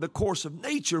started the course of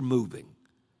nature moving.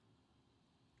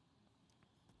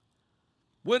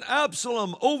 When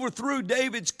Absalom overthrew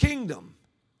David's kingdom,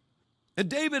 and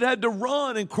David had to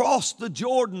run and cross the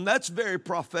Jordan, that's very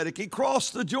prophetic. He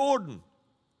crossed the Jordan.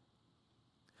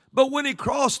 But when he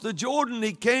crossed the Jordan,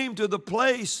 he came to the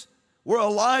place where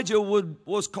Elijah would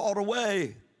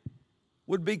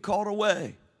be caught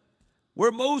away,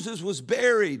 where Moses was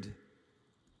buried.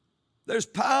 There's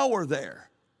power there.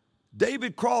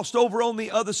 David crossed over on the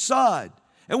other side.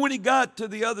 And when he got to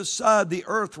the other side, the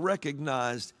earth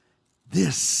recognized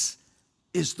this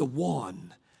is the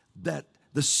one that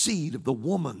the seed of the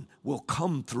woman will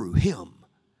come through him.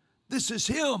 This is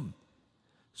him.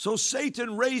 So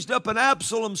Satan raised up an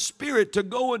Absalom spirit to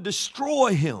go and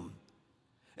destroy him.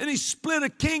 And he split a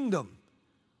kingdom.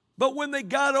 But when they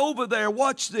got over there,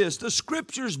 watch this, the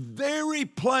scripture's very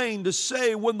plain to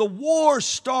say when the war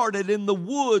started in the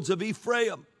woods of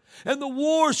Ephraim, and the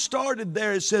war started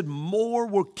there, it said more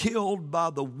were killed by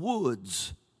the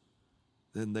woods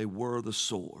than they were the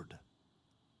sword.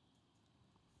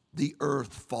 The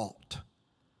earth fought.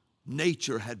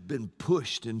 Nature had been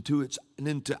pushed into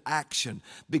action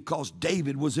because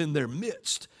David was in their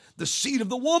midst. The seed of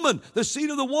the woman. The seed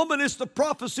of the woman is the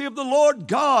prophecy of the Lord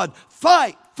God.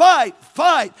 Fight, fight,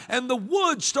 fight. And the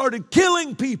wood started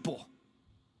killing people.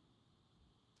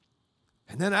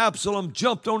 And then Absalom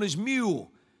jumped on his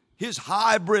mule, his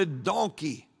hybrid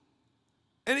donkey,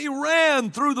 and he ran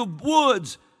through the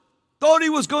woods. Thought he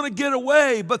was going to get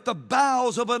away, but the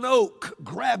boughs of an oak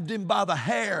grabbed him by the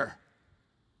hair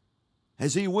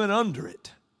as he went under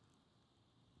it.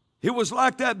 It was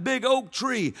like that big oak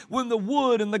tree when the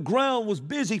wood and the ground was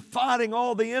busy fighting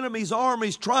all the enemy's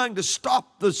armies, trying to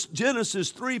stop the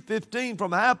Genesis 3:15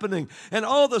 from happening. And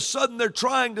all of a sudden they're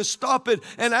trying to stop it.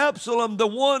 And Absalom, the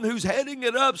one who's heading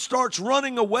it up, starts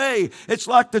running away. It's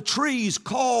like the trees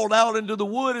called out into the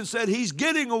wood and said, he's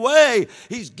getting away.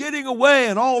 He's getting away.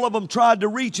 And all of them tried to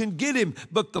reach and get him.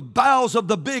 But the boughs of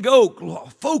the big oak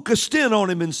focused in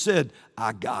on him and said,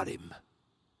 I got him.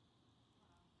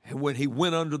 And when he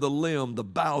went under the limb, the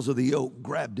boughs of the oak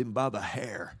grabbed him by the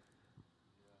hair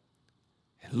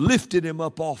and lifted him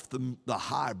up off the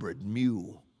hybrid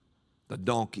mule, the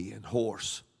donkey and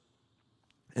horse.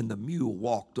 And the mule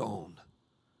walked on.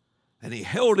 And he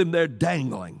held him there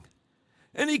dangling.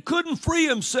 And he couldn't free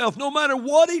himself. No matter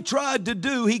what he tried to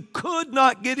do, he could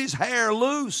not get his hair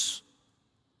loose.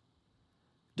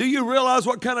 Do you realize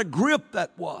what kind of grip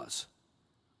that was?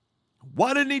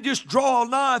 Why didn't he just draw a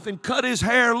knife and cut his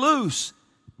hair loose?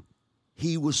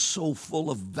 He was so full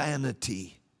of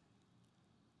vanity.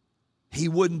 He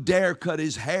wouldn't dare cut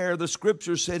his hair. The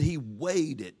scripture said he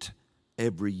weighed it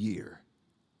every year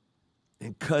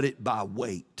and cut it by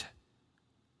weight.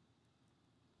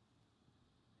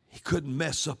 He couldn't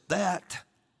mess up that.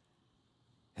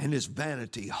 And his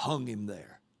vanity hung him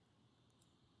there.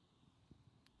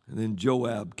 And then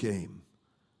Joab came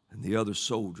and the other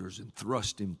soldiers and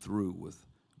thrust him through with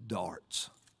darts.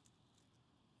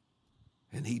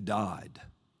 And he died.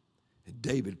 And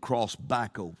David crossed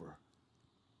back over.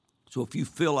 So if you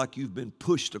feel like you've been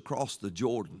pushed across the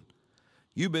Jordan,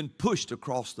 you've been pushed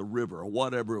across the river or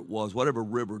whatever it was, whatever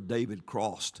river David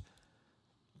crossed,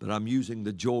 but I'm using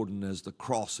the Jordan as the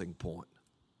crossing point.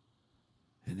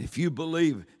 And if you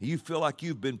believe, you feel like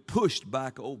you've been pushed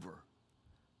back over,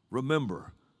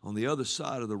 remember, on the other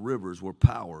side of the river is where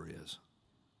power is.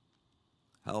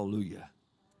 Hallelujah.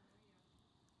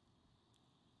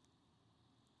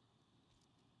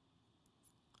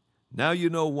 Now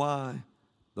you know why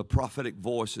the prophetic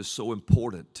voice is so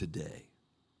important today.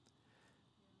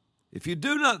 If you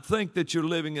do not think that you're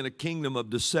living in a kingdom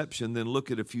of deception, then look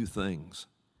at a few things.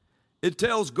 It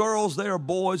tells girls they are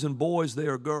boys and boys they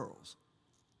are girls.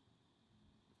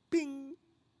 Bing.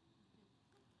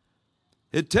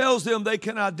 It tells them they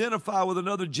can identify with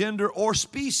another gender or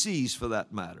species for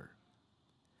that matter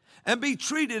and be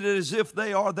treated as if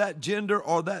they are that gender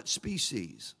or that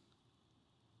species.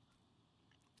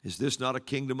 Is this not a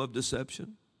kingdom of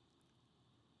deception?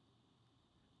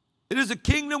 It is a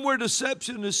kingdom where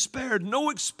deception is spared no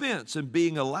expense in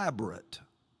being elaborate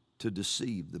to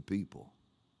deceive the people.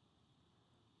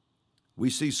 We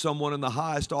see someone in the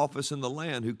highest office in the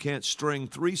land who can't string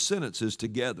 3 sentences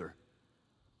together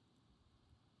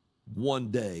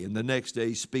one day, and the next day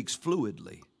he speaks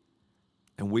fluidly.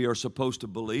 And we are supposed to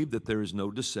believe that there is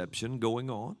no deception going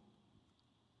on.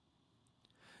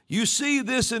 You see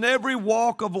this in every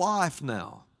walk of life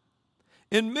now.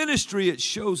 In ministry, it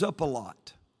shows up a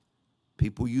lot.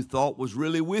 People you thought was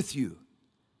really with you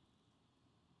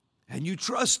and you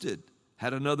trusted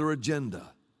had another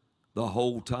agenda. The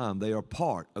whole time they are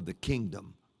part of the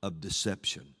kingdom of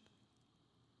deception.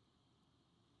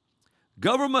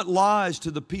 Government lies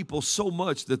to the people so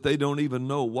much that they don't even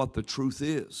know what the truth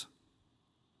is.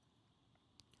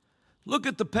 Look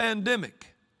at the pandemic.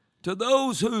 To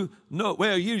those who know,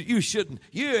 well, you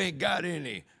ain't got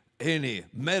any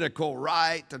medical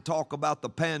right to talk about the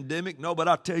pandemic. No, but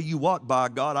I tell you what, by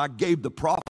God, I gave the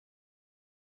prophet.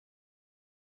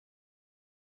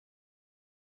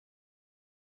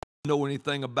 Know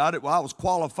anything about it. Well, I was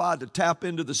qualified to tap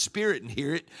into the Spirit and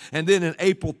hear it. And then in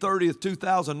April 30th,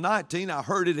 2019, I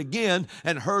heard it again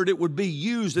and heard it would be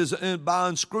used by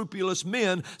unscrupulous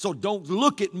men. So don't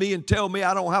look at me and tell me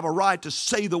I don't have a right to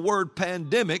say the word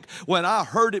pandemic when I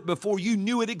heard it before you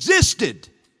knew it existed.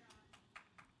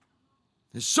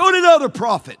 And so did other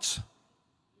prophets.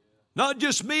 Not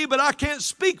just me, but I can't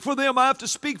speak for them. I have to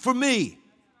speak for me.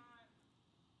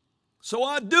 So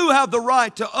I do have the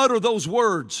right to utter those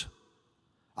words.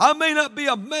 I may not be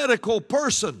a medical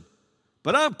person,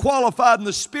 but I'm qualified in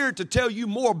the Spirit to tell you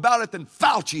more about it than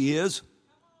Fauci is.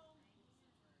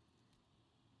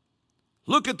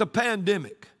 Look at the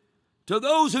pandemic. To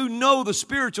those who know the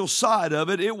spiritual side of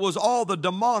it, it was all the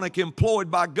demonic employed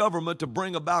by government to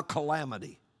bring about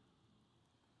calamity.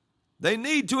 They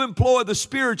need to employ the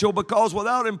spiritual because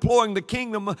without employing the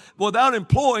kingdom, without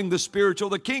employing the spiritual,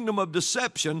 the kingdom of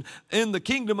deception, in the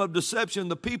kingdom of deception,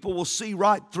 the people will see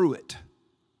right through it.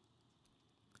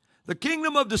 The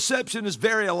kingdom of deception is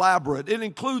very elaborate. It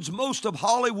includes most of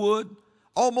Hollywood,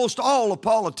 almost all of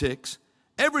politics,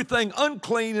 everything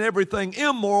unclean and everything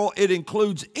immoral. It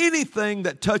includes anything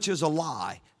that touches a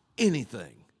lie,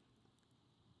 anything.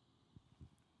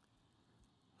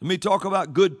 Let me talk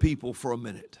about good people for a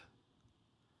minute.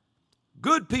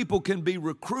 Good people can be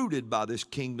recruited by this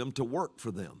kingdom to work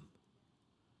for them.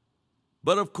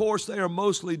 But of course, they are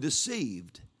mostly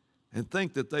deceived and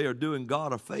think that they are doing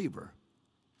God a favor,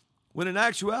 when in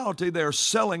actuality, they are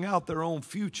selling out their own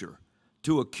future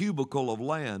to a cubicle of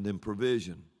land and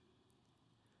provision.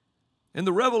 In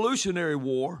the Revolutionary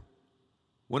War,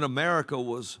 when America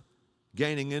was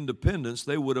gaining independence,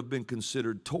 they would have been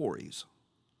considered Tories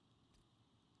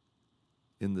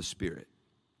in the spirit.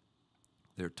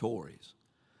 They're Tories.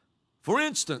 For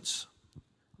instance,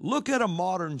 look at a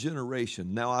modern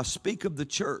generation. Now, I speak of the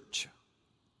church.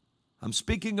 I'm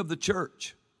speaking of the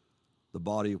church, the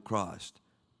body of Christ.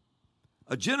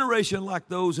 A generation like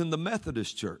those in the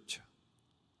Methodist Church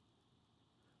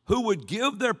who would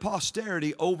give their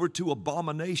posterity over to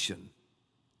abomination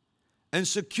and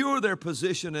secure their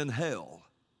position in hell.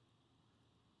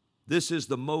 This is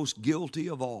the most guilty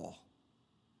of all.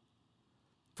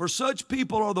 For such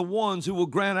people are the ones who will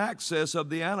grant access of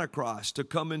the Antichrist to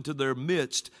come into their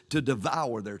midst to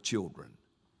devour their children.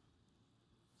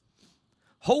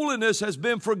 Holiness has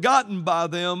been forgotten by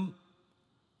them,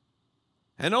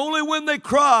 and only when they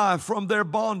cry from their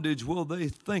bondage will they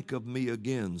think of me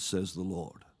again, says the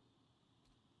Lord.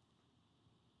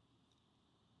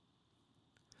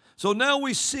 So now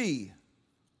we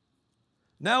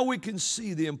can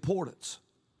see the importance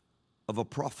of a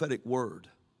prophetic word.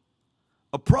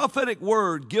 A prophetic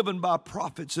word given by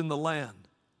prophets in the land,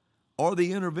 or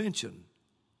the intervention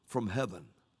from heaven.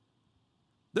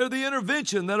 They're the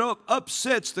intervention that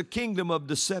upsets the kingdom of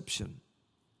deception.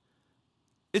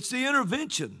 It's the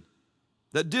intervention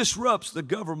that disrupts the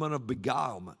government of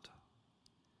beguilement.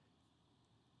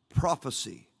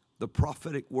 Prophecy, the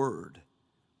prophetic word,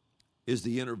 is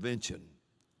the intervention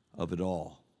of it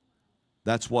all.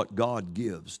 That's what God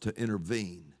gives to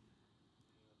intervene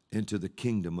into the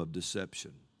kingdom of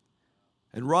deception.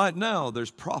 And right now,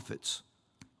 there's prophets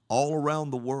all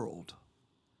around the world,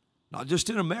 not just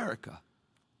in America,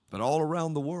 but all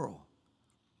around the world.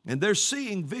 And they're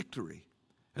seeing victory,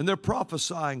 and they're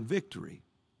prophesying victory.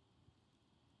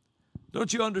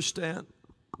 Don't you understand?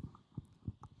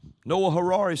 Noah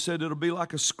Harari said it'll be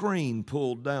like a screen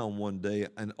pulled down one day,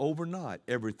 and overnight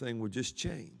everything will just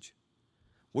change.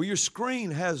 Well, your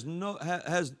screen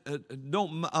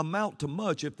don't amount to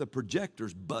much if the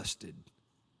projector's busted.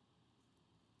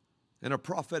 And a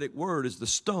prophetic word is the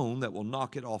stone that will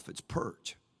knock it off its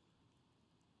perch.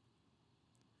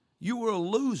 You were a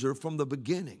loser from the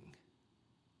beginning.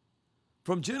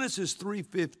 From Genesis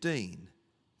 3:15,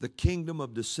 the kingdom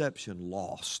of deception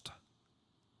lost.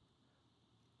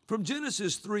 From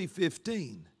Genesis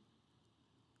 3:15,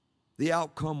 the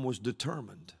outcome was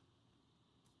determined.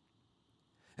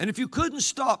 And if you couldn't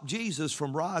stop Jesus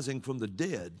from rising from the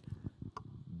dead,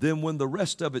 then when the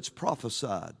rest of it's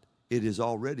prophesied, it is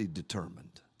already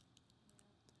determined.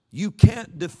 You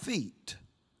can't defeat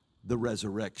the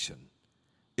resurrection.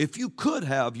 If you could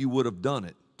have, you would have done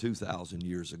it 2,000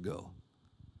 years ago.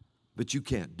 But you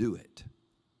can't do it.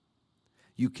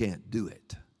 You can't do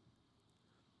it.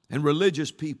 And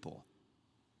religious people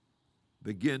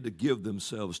begin to give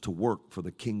themselves to work for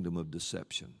the kingdom of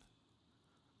deception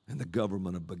and the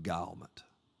government of beguilement.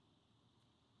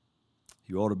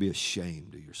 You ought to be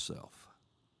ashamed of yourself.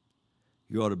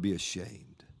 You ought to be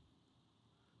ashamed.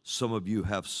 Some of you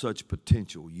have such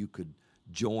potential, you could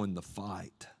join the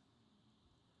fight.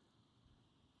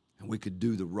 And we could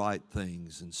do the right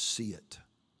things and see it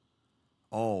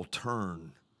all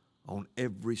turn on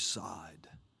every side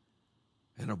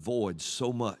and avoid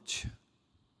so much.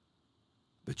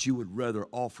 But you would rather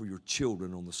offer your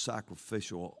children on the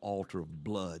sacrificial altar of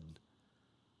blood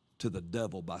to the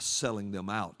devil by selling them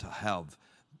out to have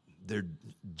their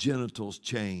genitals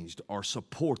changed, or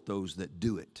support those that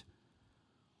do it,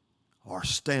 or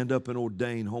stand up and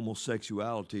ordain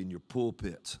homosexuality in your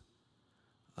pulpits.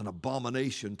 An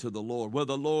abomination to the Lord. Well,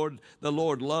 the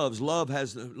Lord loves.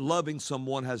 Loving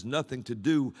someone has nothing to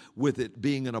do with it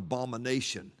being an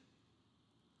abomination.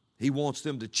 He wants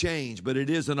them to change, but it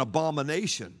is an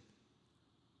abomination.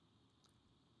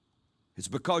 It's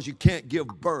because you can't give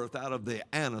birth out of the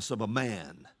anus of a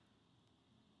man.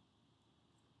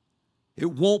 It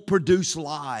won't produce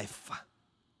life.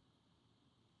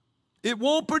 It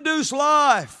won't produce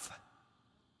life.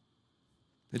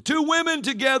 The two women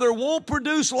together won't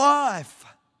produce life.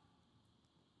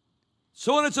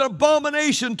 So it's an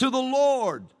abomination to the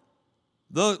Lord.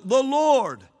 The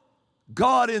Lord,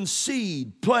 God in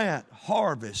seed, plant,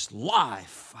 harvest,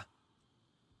 life.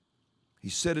 He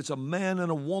said it's a man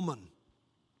and a woman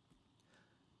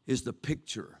is the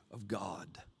picture of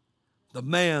God. The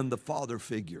man, the father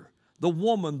figure. The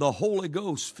woman, the Holy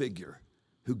Ghost figure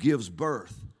who gives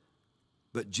birth.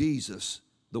 But Jesus,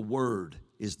 the Word,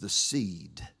 is the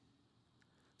seed.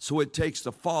 So it takes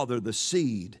the father, the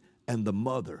seed, and the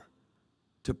mother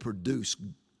to produce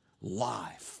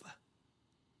life.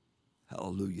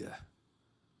 Hallelujah.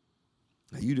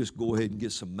 Now you just go ahead and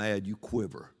get some mad, you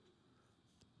quiver.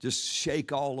 Just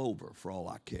shake all over for all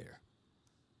I care.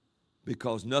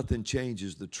 Because nothing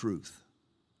changes the truth.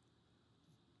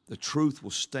 The truth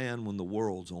will stand when the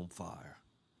world's on fire.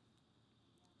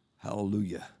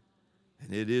 Hallelujah.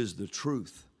 And it is the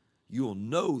truth. You'll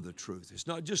know the truth. It's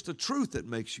not just the truth that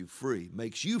makes you free.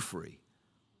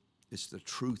 It's the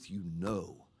truth you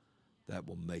know that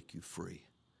will make you free.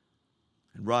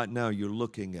 And right now you're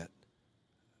looking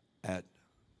at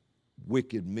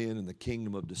wicked men in the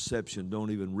kingdom of deception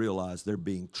don't even realize they're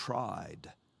being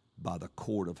tried by the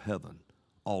court of heaven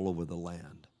all over the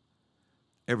land.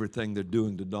 Everything they're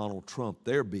doing to Donald Trump,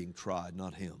 they're being tried,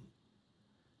 not him.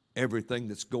 Everything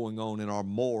that's going on in our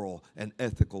moral and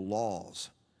ethical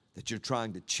laws that you're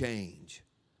trying to change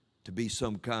to be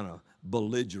some kind of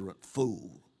belligerent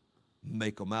fool,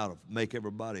 make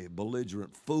everybody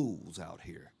belligerent fools out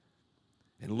here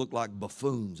and look like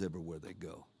buffoons everywhere they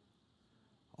go.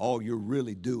 All you're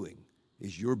really doing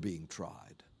is you're being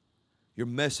tried. You're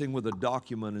messing with a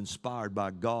document inspired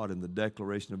by God in the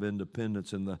Declaration of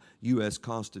Independence and the U.S.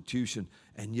 Constitution,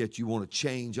 and yet you want to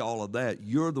change all of that.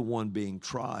 You're the one being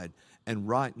tried, and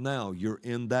right now you're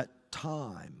in that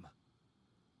time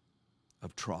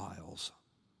of trials.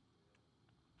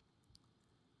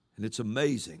 And it's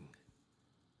amazing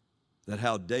that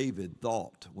how David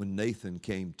thought when Nathan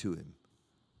came to him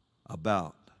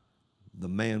about the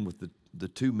man with the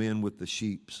two men with the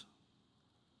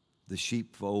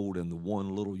sheepfold and the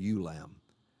one little ewe lamb.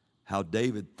 How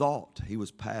David thought he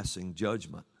was passing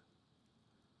judgment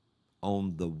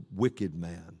on the wicked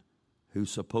man who's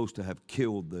supposed to have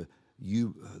killed the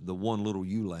one little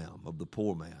ewe lamb of the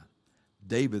poor man.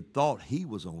 David thought he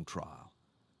was on trial,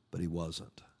 but he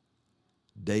wasn't.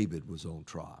 David was on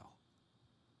trial.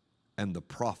 And the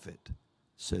prophet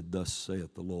said, "Thus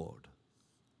saith the Lord."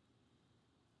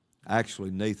 Actually,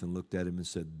 Nathan looked at him and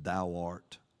said, "Thou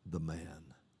art the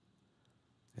man."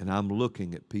 And I'm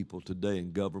looking at people today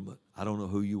in government. I don't know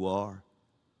who you are.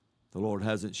 The Lord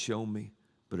hasn't shown me.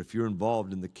 But if you're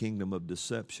involved in the kingdom of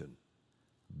deception,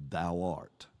 thou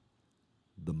art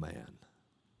the man.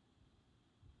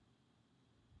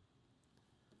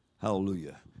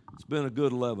 Hallelujah. It's been a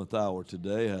good 11th hour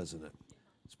today, hasn't it?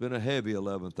 It's been a heavy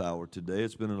 11th hour today.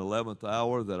 It's been an 11th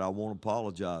hour that I won't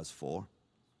apologize for.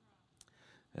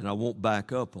 And I won't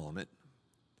back up on it.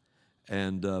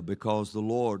 And because the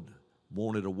Lord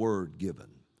wanted a word given.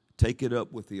 Take it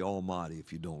up with the Almighty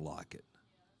if you don't like it.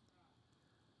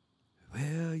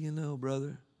 You know,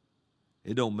 brother,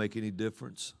 it don't make any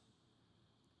difference.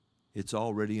 It's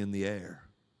already in the air.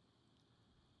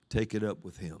 Take it up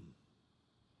with him.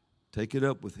 Take it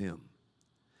up with him.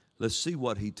 Let's see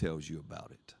what he tells you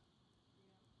about it.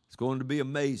 It's going to be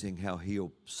amazing how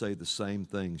he'll say the same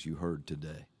things you heard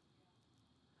today.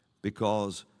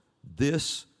 Because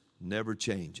this never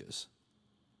changes.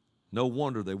 No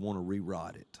wonder they want to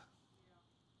rewrite it.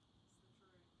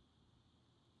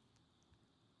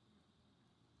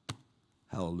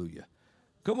 Hallelujah.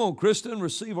 Come on, Kristen,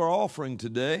 receive our offering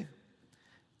today.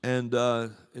 And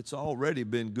it's already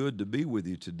been good to be with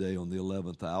you today on the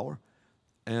 11th hour.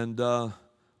 And the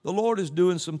Lord is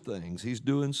doing some things. He's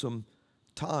doing some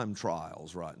time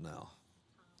trials right now.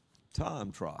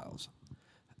 Time trials.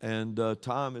 And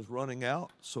time is running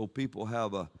out, so people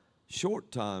have a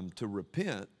short time to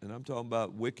repent. And I'm talking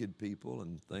about wicked people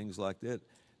and things like that,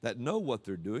 that know what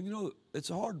they're doing. You know, it's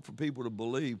hard for people to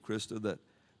believe, Krista,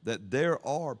 that there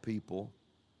are people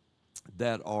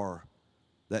that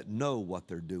know what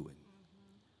they're doing.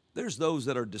 There's those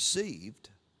that are deceived.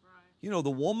 You know,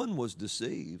 the woman was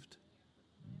deceived,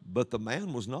 but the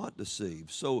man was not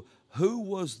deceived. So who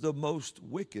was the most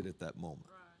wicked at that moment?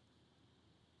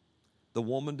 The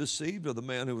woman deceived or the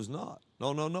man who was not?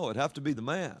 No. It'd have to be the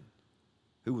man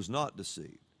who was not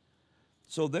deceived.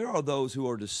 So there are those who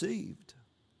are deceived.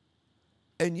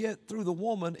 And yet through the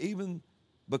woman, even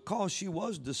because she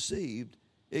was deceived,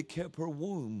 it kept her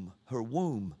womb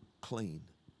clean.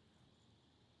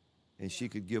 And she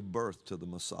could give birth to the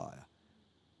Messiah.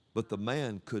 But the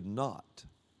man could not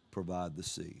provide the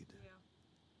seed.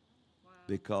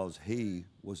 Because he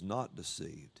was not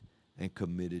deceived and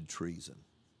committed treason.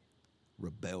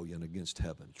 Rebellion against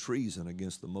heaven. Treason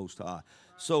against the Most High.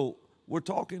 So we're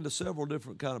talking to several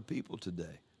different kind of people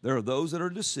today. There are those that are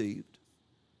deceived.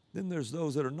 Then there's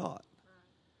those that are not.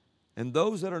 And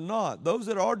those that are not, those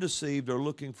that are deceived are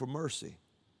looking for mercy.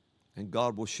 And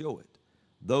God will show it.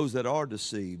 Those that are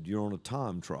deceived, you're on a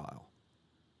time trial.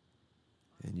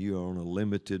 And you are on a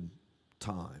limited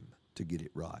time to get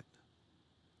it right.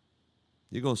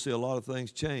 You're going to see a lot of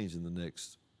things change in the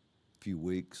next few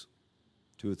weeks,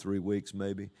 2 or 3 weeks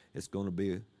maybe. It's going to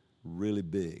be really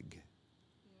big.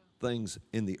 Things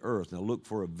in the earth. Now look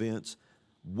for events.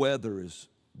 Weather is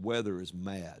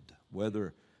mad.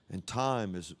 Weather and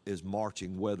time is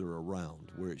marching weather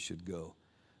around where it should go.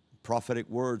 Prophetic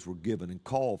words were given and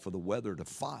called for the weather to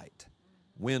fight.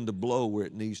 Wind to blow where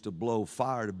it needs to blow.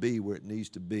 Fire to be where it needs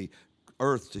to be.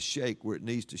 Earth to shake where it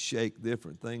needs to shake.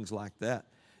 Different things like that.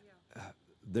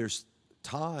 There's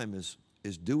time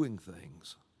is doing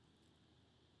things.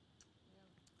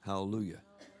 Hallelujah.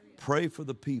 Pray for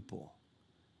the people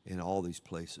in all these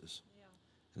places.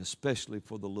 And especially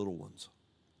for the little ones.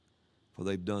 For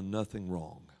they've done nothing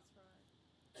wrong.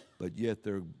 But yet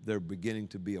they're beginning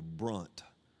to be a brunt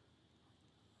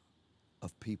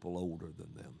of people older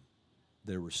than them.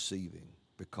 They're receiving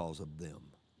because of them.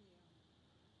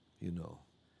 You know.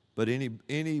 But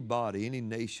anybody, any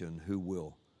nation who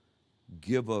will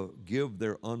give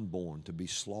their unborn to be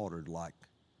slaughtered like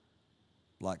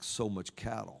so much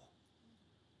cattle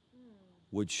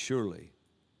would surely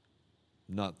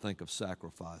not think of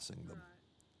sacrificing them.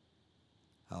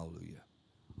 Hallelujah.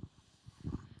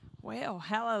 Well,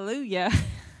 hallelujah.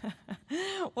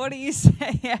 What do you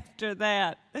say after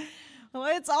that?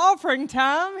 Well, it's offering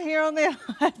time here on the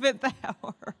 11th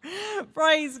hour.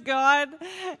 Praise God.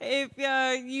 If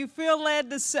you feel led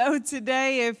to sow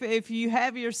today, if you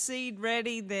have your seed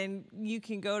ready, then you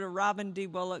can go to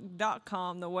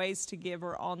robindbullock.com. The ways to give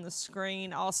are on the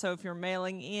screen. Also, if you're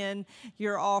mailing in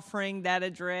your offering, that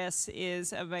address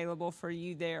is available for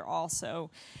you there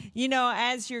also. You know,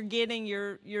 as you're getting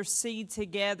your seed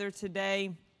together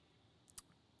today,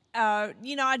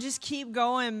 you know, I just keep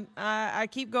going. I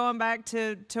keep going back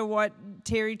to what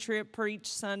Terry Tripp preached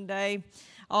Sunday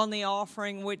on the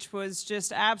offering, which was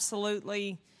just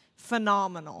absolutely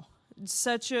phenomenal.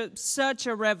 Such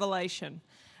a revelation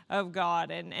of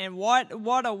God, and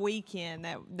what a weekend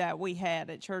that we had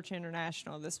at Church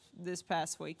International this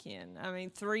past weekend. I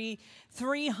mean,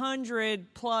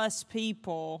 300 plus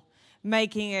people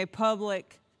making a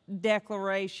public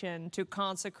declaration to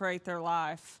consecrate their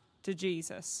life to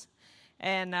Jesus.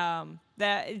 And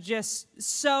that is just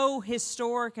so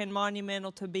historic and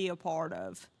monumental to be a part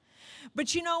of.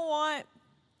 But you know what?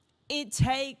 It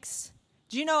takes,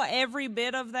 do you know every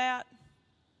bit of that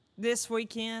this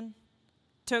weekend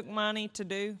took money to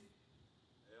do?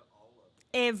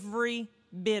 Every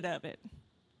bit of it.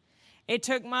 It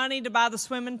took money to buy the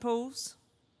swimming pools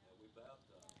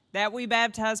that we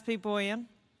baptize people in.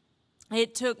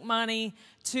 It took money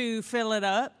to fill it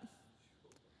up.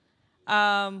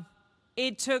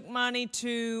 It took money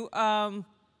to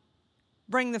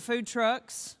bring the food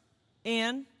trucks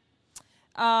in.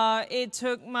 It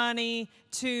took money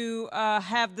to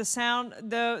have the sound,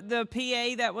 the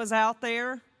PA that was out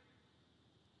there.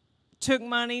 Took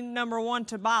money, number one,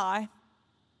 to buy.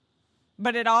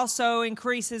 But it also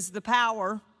increases the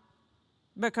power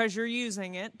because you're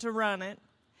using it to run it.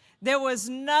 There was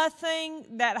nothing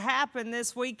that happened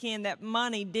this weekend that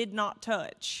money did not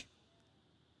touch.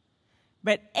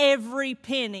 But every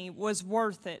penny was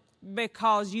worth it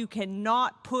because you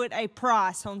cannot put a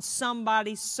price on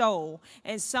somebody's soul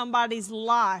and somebody's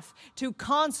life to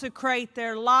consecrate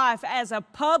their life as a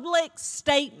public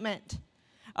statement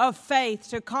of faith,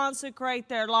 to consecrate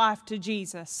their life to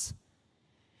Jesus.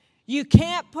 You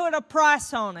can't put a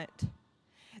price on it.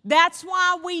 That's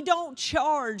why we don't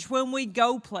charge when we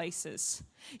go places.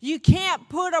 You can't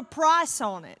put a price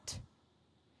on it.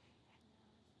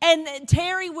 And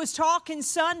Terry was talking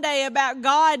Sunday about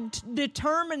God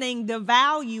determining the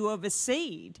value of a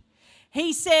seed.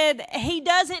 He said He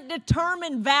doesn't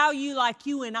determine value like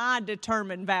you and I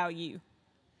determine value,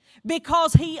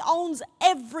 because He owns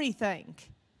everything.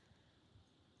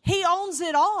 He owns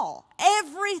it all.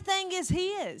 Everything is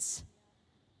His.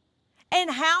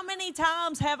 And how many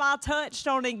times have I touched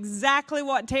on exactly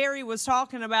what Terry was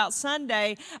talking about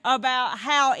Sunday, about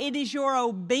how it is your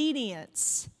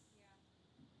obedience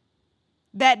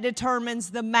that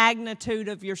determines the magnitude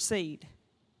of your seed.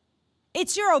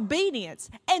 It's your obedience.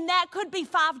 And that could be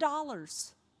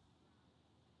 $5.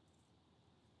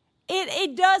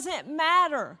 It doesn't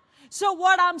matter. So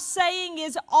what I'm saying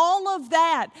is all of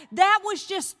that was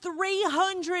just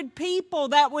 300 people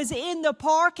that was in the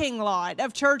parking lot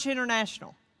of Church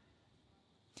International.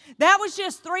 That was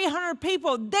just 300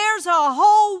 people. There's a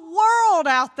whole world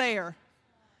out there.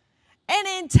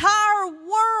 An entire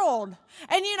world.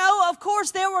 And you know, of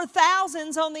course, there were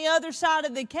thousands on the other side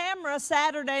of the camera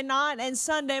Saturday night and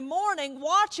Sunday morning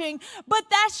watching, but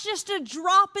that's just a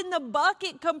drop in the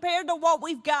bucket compared to what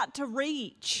we've got to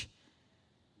reach.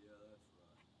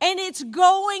 And it's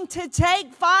going to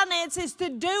take finances to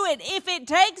do it. If it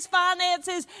takes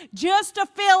finances just to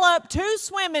fill up 2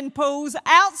 swimming pools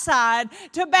outside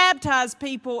to baptize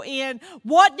people in,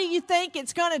 what do you think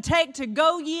it's going to take to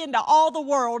go ye into all the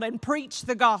world and preach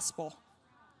the gospel?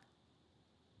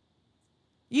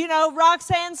 You know,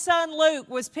 Roxanne's son Luke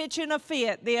was pitching a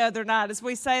fit the other night. As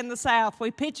we say in the South,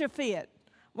 we pitch a fit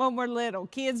when we're little.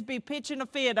 Kids be pitching a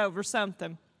fit over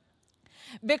something.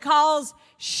 Because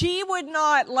she would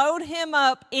not load him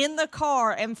up in the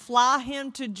car and fly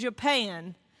him to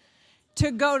Japan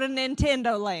to go to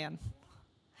Nintendo Land.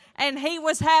 And he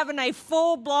was having a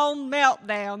full-blown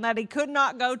meltdown that he could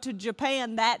not go to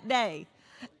Japan that day.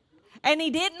 And he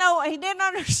didn't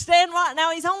understand why.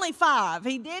 Now, he's only 5.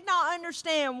 He did not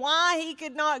understand why he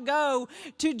could not go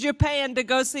to Japan to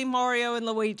go see Mario and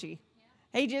Luigi.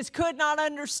 He just could not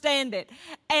understand it.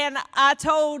 And I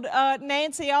told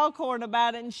Nancy Alcorn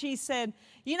about it, and she said,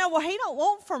 you know, well, he don't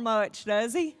want for much,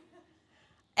 does he?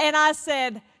 And I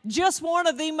said, just one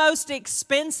of the most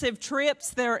expensive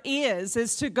trips there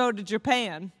is to go to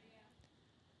Japan.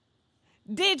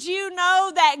 Did you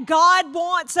know that God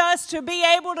wants us to be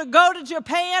able to go to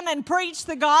Japan and preach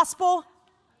the gospel?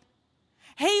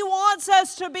 He wants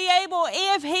us to be able,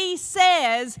 if He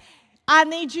says, I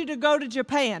need you to go to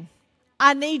Japan,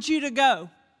 I need you to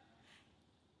go.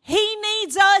 He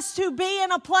needs us to be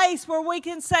in a place where we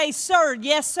can say, sir,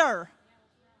 yes, sir,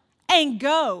 and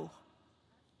go.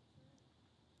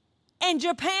 And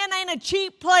Japan ain't a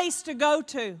cheap place to go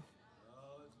to.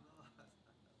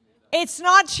 It's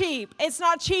not cheap. It's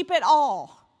not cheap at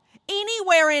all.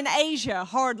 Anywhere in Asia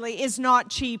hardly is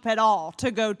not cheap at all to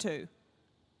go to.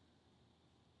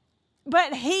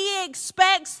 But He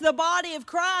expects the body of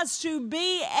Christ to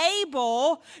be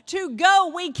able to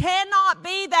go. We cannot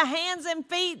be the hands and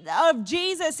feet of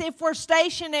Jesus if we're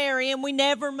stationary and we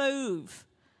never move.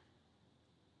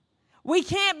 We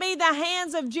can't be the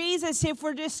hands of Jesus if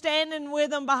we're just standing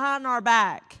with Him behind our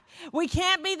back. We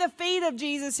can't be the feet of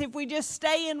Jesus if we just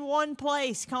stay in one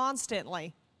place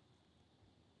constantly.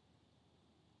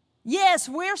 Yes,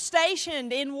 we're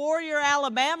stationed in Warrior,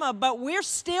 Alabama, but we're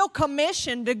still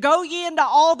commissioned to go ye into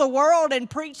all the world and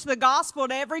preach the gospel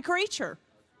to every creature.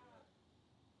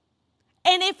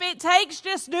 And if it takes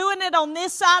just doing it on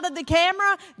this side of the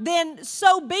camera, then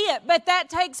so be it. But that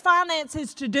takes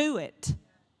finances to do it.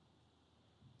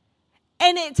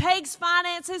 And it takes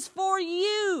finances for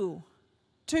you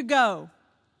to go.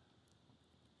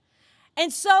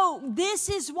 And so this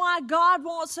is why God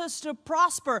wants us to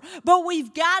prosper. But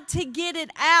we've got to get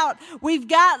it out. We've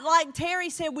got, like Terry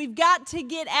said, we've got to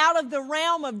get out of the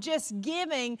realm of just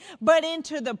giving, but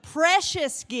into the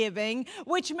precious giving,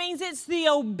 which means it's the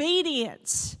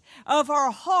obedience of our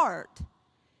heart.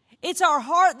 It's our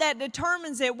heart that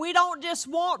determines it. We don't just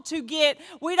want to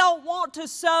we don't want to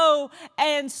sow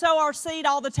our seed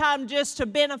all the time just to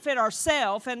benefit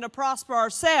ourselves and to prosper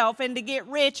ourselves and to get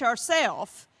rich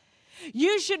ourselves.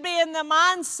 You should be in the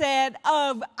mindset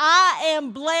of, I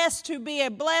am blessed to be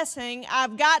a blessing.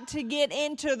 I've got to get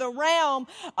into the realm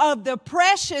of the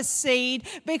precious seed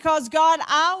because, God,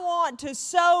 I want to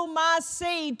sow my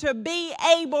seed to be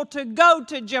able to go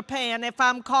to Japan if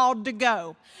I'm called to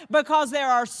go. Because there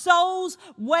are souls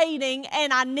waiting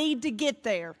and I need to get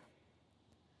there.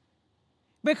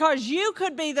 Because you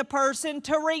could be the person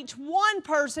to reach one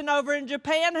person over in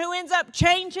Japan who ends up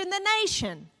changing the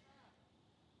nation.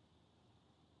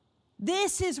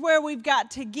 This is where we've got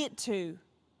to get to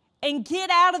and get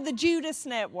out of the Judas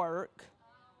network.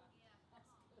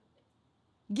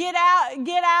 Get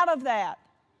out of that.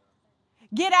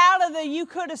 Get out of the you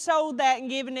could have sold that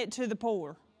and given it to the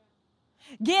poor.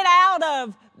 Get out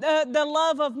of the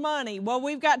love of money. Well,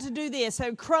 we've got to do this.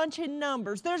 So crunching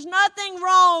numbers. There's nothing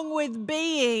wrong with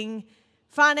being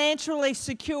financially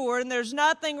secure, and there's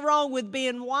nothing wrong with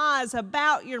being wise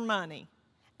about your money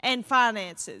and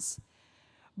finances.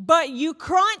 But you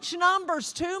crunch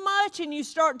numbers too much and you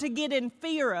start to get in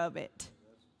fear of it.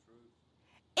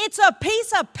 It's a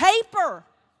piece of paper.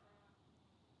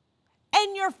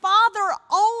 And your Father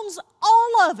owns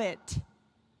all of it.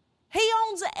 He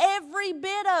owns every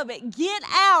bit of it. Get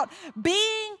out.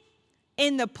 Being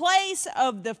in the place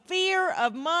of the fear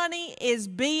of money is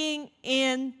being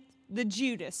in the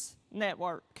Judas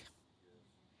network.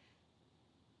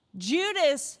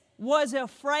 Judas was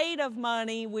afraid of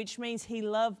money, which means he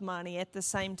loved money at the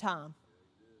same time.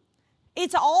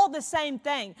 It's all the same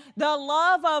thing. The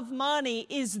love of money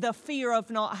is the fear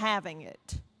of not having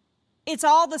it. It's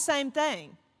all the same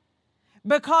thing.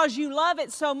 Because you love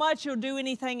it so much, you'll do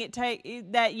anything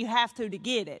that you have to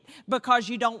get it, because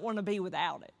you don't want to be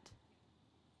without it.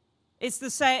 It's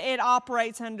the same. It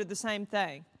operates under the same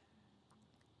thing.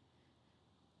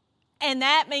 And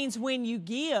that means when you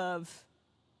give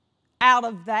out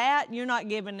of that, you're not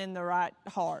giving in the right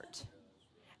heart.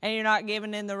 And you're not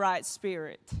giving in the right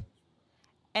spirit.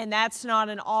 And that's not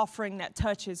an offering that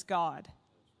touches God.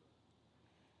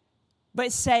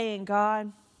 But saying,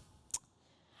 God,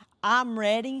 I'm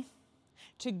ready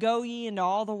to go ye into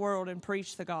all the world and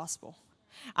preach the gospel.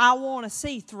 I want to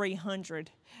see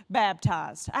 300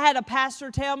 baptized. I had a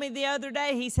pastor tell me the other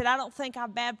day, he said, I don't think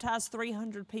I've baptized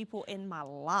 300 people in my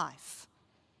life.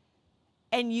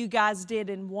 And you guys did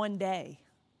in one day.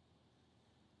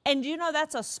 And you know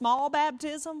that's a small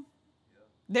baptism?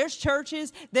 There's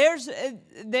churches, there's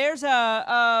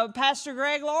Pastor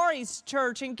Greg Laurie's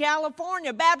church in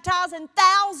California baptizing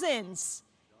thousands.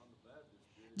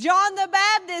 John the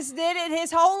Baptist did it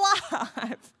his whole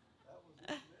life.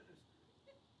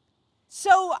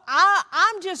 So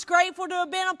I'm just grateful to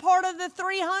have been a part of the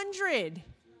 300.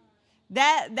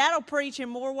 That'll preach in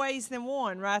more ways than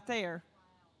one right there.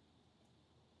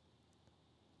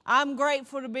 I'm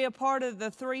grateful to be a part of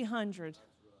the 300.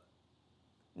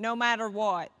 No matter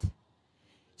what.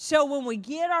 So when we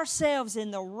get ourselves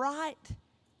in the right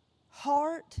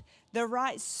heart, the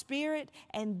right spirit,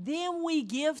 and then we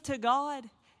give to God,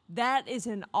 that is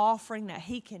an offering that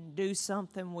He can do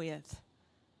something with.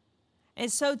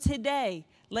 And so today,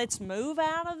 let's move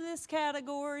out of this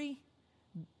category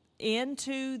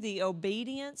into the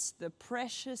obedience, the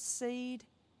precious seed.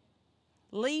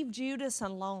 Leave Judas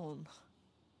alone.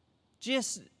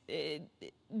 Just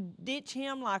ditch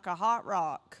him like a hot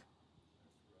rock.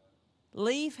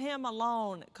 Leave him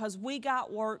alone, because we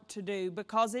got work to do,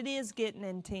 because it is getting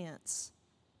intense.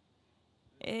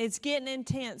 It's getting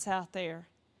intense out there.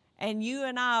 And you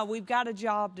and I, we've got a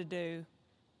job to do,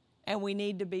 and we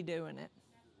need to be doing it.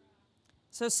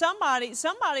 So somebody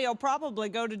will probably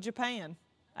go to Japan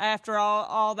after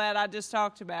all that I just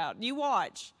talked about. You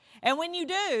watch. And when you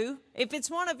do, if it's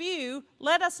one of you,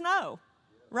 let us know.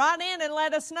 Write in and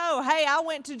let us know, hey, I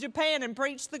went to Japan and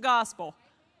preached the gospel.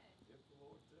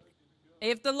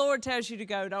 If the Lord tells you to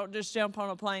go, don't just jump on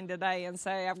a plane today and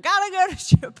say, I've got to go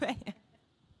to Japan.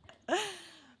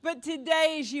 But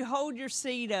today, as you hold your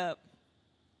seed up,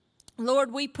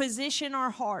 Lord, we position our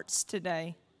hearts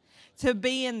today to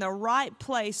be in the right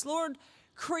place. Lord,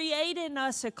 create in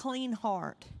us a clean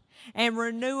heart and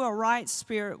renew a right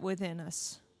spirit within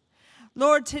us.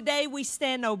 Lord, today we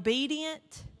stand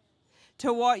obedient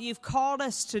to what you've called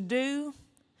us to do.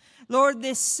 Lord,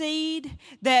 this seed,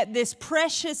 this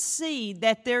precious seed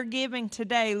that they're giving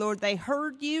today, Lord, they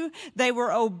heard you, they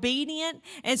were obedient.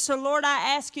 And so, Lord,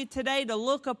 I ask you today to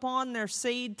look upon their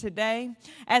seed today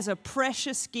as a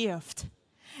precious gift.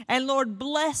 And Lord,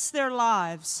 bless their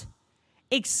lives,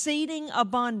 exceeding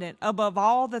abundant above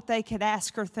all that they could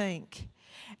ask or think.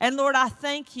 And Lord, I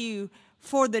thank you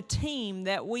for the team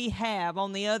that we have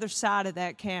on the other side of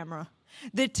that camera.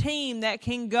 The team that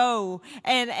can go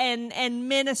and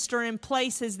minister in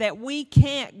places that we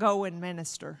can't go and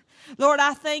minister. Lord,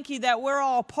 I thank you that we're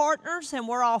all partners and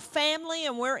we're all family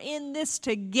and we're in this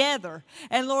together.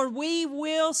 And Lord, we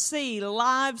will see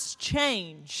lives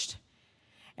changed.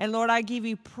 And Lord, I give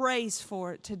you praise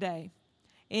for it today.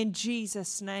 In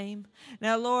Jesus' name.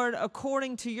 Now, Lord,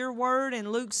 according to your word in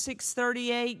Luke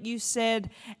 6:38, you said,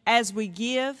 as we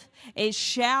give, it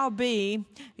shall be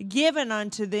given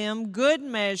unto them, good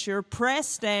measure,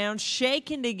 pressed down,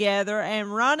 shaken together,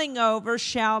 and running over,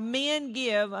 shall men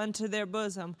give unto their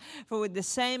bosom. For with the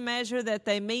same measure that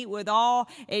they meet withal,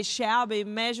 it shall be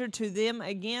measured to them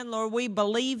again. Lord, we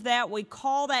believe that. We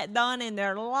call that done in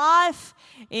their life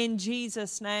in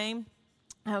Jesus' name.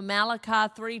 Malachi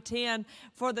 3:10,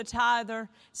 for the tither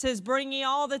says, bring ye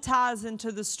all the tithes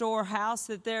into the storehouse,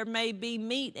 that there may be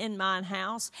meat in mine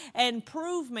house. And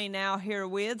prove me now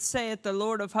herewith, saith the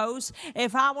Lord of hosts,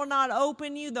 if I will not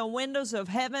open you the windows of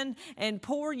heaven and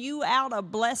pour you out a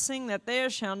blessing, that there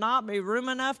shall not be room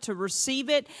enough to receive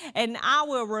it. And I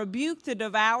will rebuke the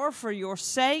devourer for your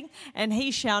sake, and he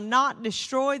shall not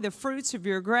destroy the fruits of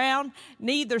your ground,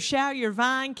 neither shall your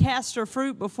vine cast her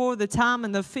fruit before the time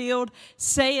in the field,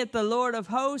 saith the Lord of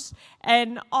hosts.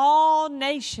 And all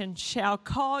nations shall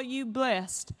call you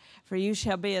blessed, for you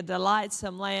shall be a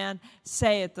delightsome land,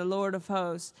 saith the Lord of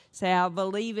hosts. Say, I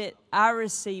believe it, I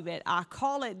receive it, I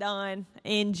call it done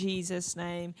in Jesus'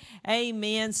 name.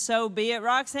 Amen. So be it.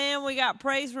 Roxanne, we got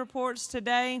praise reports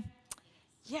today.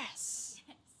 Yes.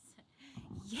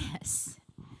 Yes.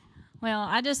 Well,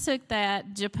 I just took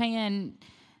that Japan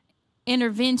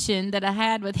intervention that I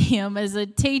had with him as a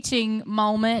teaching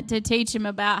moment to teach him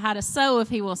about how to sew if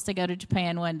he wants to go to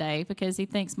Japan one day, because he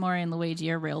thinks Maury and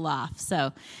Luigi are real life.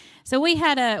 So we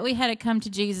had a come to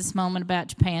Jesus moment about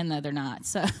Japan the other night.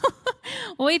 So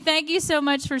we thank you so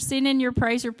much for sending your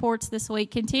praise reports this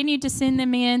week. Continue to send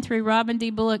them in through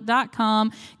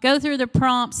robindbullock.com. Go through the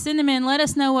prompts, send them in. Let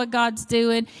us know what God's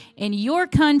doing in your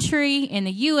country, in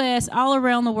the U.S., all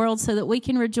around the world, so that we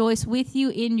can rejoice with you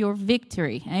in your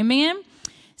victory. Amen.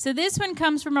 So this one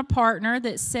comes from a partner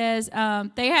that says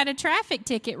they had a traffic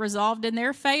ticket resolved in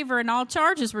their favor and all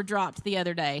charges were dropped the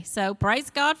other day. So praise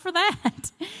God for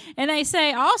that. And they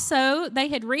say also they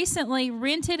had recently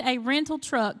rented a rental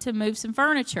truck to move some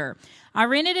furniture. I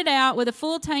rented it out with a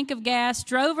full tank of gas,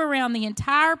 drove around the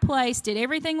entire place, did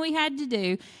everything we had to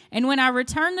do. And when I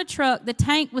returned the truck, the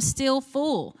tank was still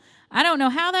full. I don't know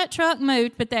how that truck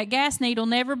moved, but that gas needle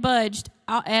never budged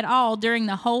at all during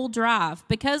the whole drive.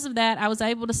 Because of that, I was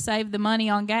able to save the money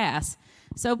on gas.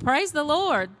 So praise the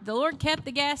Lord. The Lord kept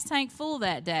the gas tank full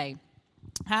that day.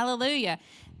 Hallelujah.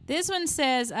 This one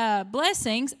says,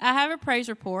 blessings. I have a praise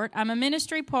report. I'm a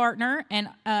ministry partner and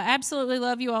absolutely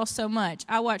love you all so much.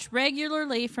 I watch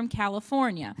regularly from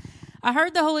California. I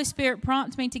heard the Holy Spirit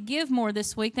prompt me to give more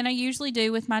this week than I usually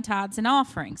do with my tithes and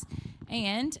offerings.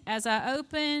 And as I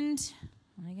opened,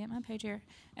 let me get my page here.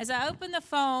 As I opened the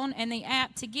phone and the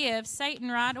app to give, Satan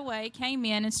right away came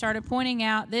in and started pointing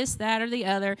out this, that, or the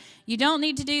other. You don't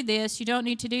need to do this. You don't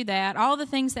need to do that. All the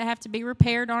things that have to be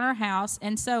repaired on our house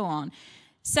and so on.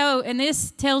 So, and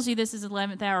this tells you this is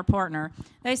 11th Hour partner.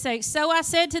 They say, so I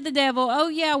said to the devil, oh,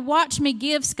 yeah, watch me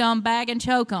give, scumbag, and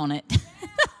choke on it.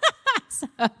 So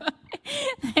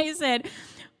they said,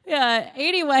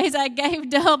 anyways, I gave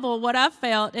double what I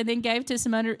felt and then gave to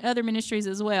some other ministries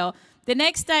as well. The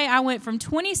next day, I went from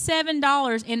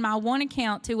 $27 in my one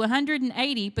account to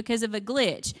 $180 because of a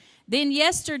glitch. Then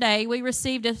yesterday, we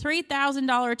received a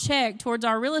 $3,000 check towards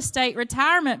our real estate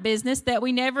retirement business that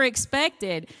we never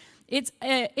expected. It's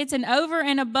an over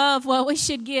and above what we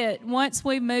should get once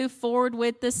we move forward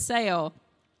with the sale.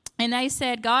 And they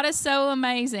said, God is so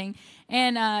amazing.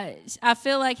 And I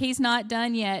feel like he's not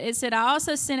done yet. It said, I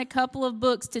also sent a couple of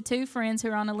books to two friends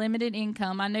who are on a limited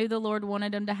income. I knew the Lord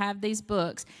wanted them to have these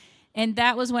books. And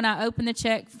that was when I opened the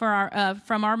check for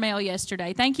from our mail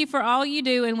yesterday. Thank you for all you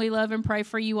do, and we love and pray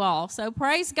for you all. So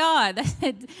praise God.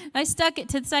 They stuck it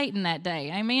to Satan that day.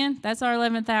 Amen? That's our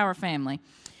 11th Hour family.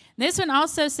 This one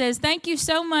also says, thank you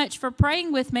so much for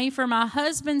praying with me for my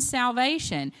husband's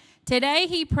salvation. Today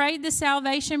he prayed the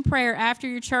salvation prayer after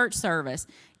your church service.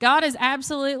 God is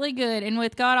absolutely good, and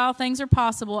with God all things are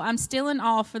possible. I'm still in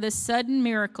awe for this sudden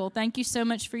miracle. Thank you so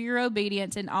much for your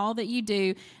obedience and all that you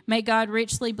do. May God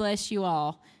richly bless you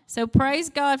all. So praise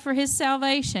God for his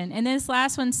salvation. And this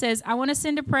last one says, I want to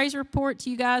send a praise report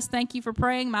to you guys. Thank you for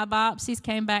praying. My biopsies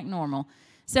came back normal.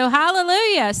 So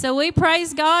hallelujah. So we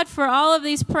praise God for all of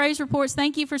these praise reports.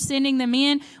 Thank you for sending them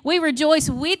in. We rejoice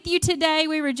with you today.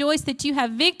 We rejoice that you have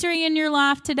victory in your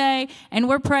life today, and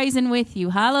we're praising with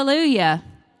you. Hallelujah.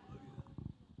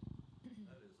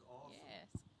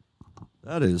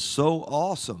 That is so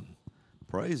awesome.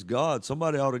 Praise God.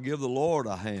 Somebody ought to give the Lord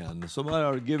a hand. Somebody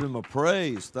ought to give him a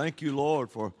praise. Thank you,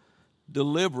 Lord, for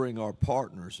delivering our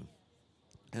partners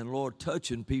and, Lord,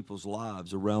 touching people's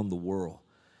lives around the world.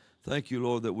 Thank you,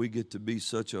 Lord, that we get to be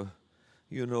such a,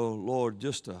 Lord,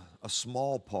 just a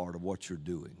small part of what you're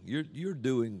doing. You're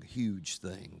doing huge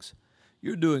things.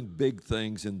 You're doing big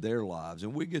things in their lives,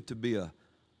 and we get to be a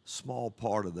small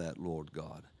part of that, Lord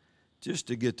God. Just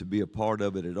to get to be a part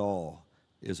of it at all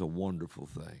is a wonderful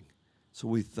thing. So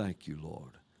we thank you,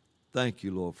 Lord. Thank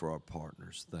you, Lord, for our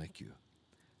partners. Thank you.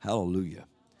 Hallelujah.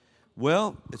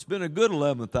 Well, it's been a good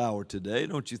 11th hour today,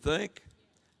 don't you think?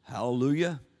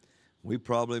 Hallelujah. We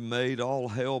probably made all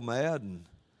hell mad,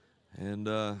 and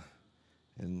the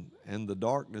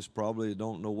darkness probably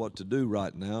don't know what to do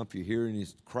right now. If you hear any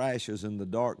crashes in the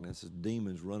darkness, it's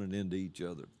demons running into each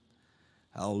other.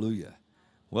 Hallelujah.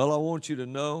 Well, I want you to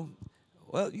know,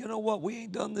 well, you know what? We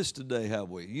ain't done this today, have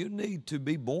we? You need to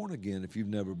be born again if you've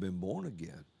never been born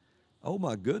again. Oh,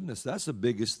 my goodness, that's the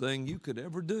biggest thing you could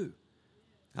ever do.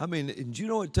 I mean, and you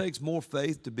know it takes more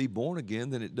faith to be born again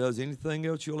than it does anything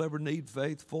else you'll ever need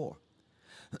faith for.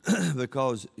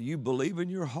 Because you believe in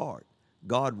your heart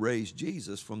God raised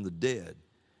Jesus from the dead,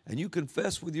 and you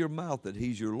confess with your mouth that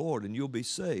he's your Lord, and you'll be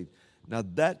saved. Now,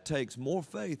 that takes more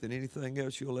faith than anything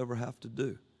else you'll ever have to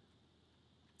do.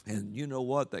 And you know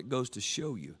what? That goes to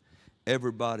show you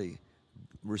everybody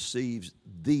receives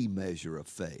the measure of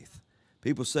faith.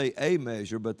 People say a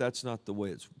measure, but that's not the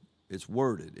way it's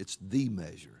worded. It's the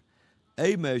measure.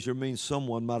 A measure means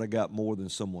someone might have got more than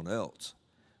someone else.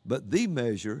 But the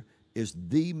measure is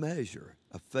the measure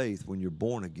of faith when you're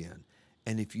born again.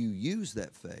 And if you use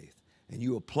that faith and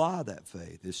you apply that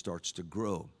faith, it starts to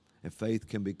grow. And faith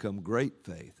can become great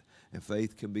faith. And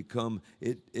faith can become,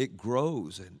 it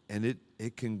grows, and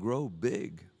it can grow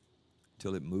big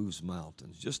till it moves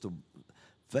mountains. Just a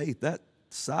faith that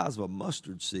size of a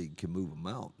mustard seed can move a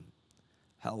mountain.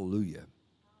 Hallelujah.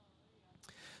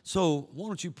 So why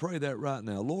don't you pray that right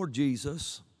now? Lord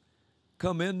Jesus,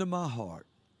 come into my heart.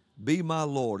 Be my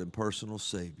Lord and personal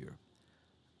Savior.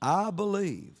 I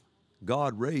believe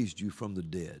God raised you from the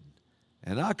dead,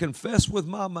 and I confess with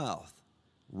my mouth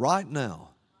right now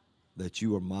that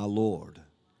you are my Lord.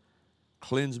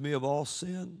 Cleanse me of all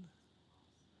sin.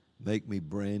 Make me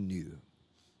brand new.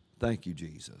 Thank you,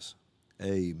 Jesus.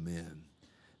 Amen.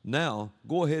 Now,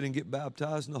 go ahead and get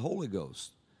baptized in the Holy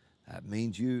Ghost. That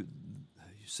means you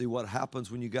see what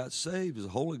happens when you got saved is the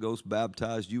Holy Ghost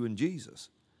baptized you in Jesus.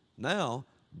 Now,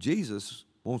 Jesus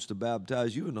wants to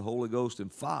baptize you in the Holy Ghost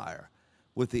and fire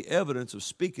with the evidence of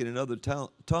speaking in other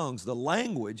tongues, the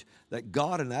language that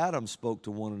God and Adam spoke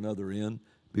to one another in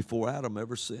before Adam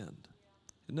ever sinned.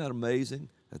 Isn't that amazing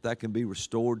that that can be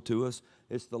restored to us?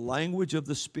 It's the language of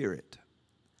the Spirit,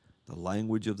 the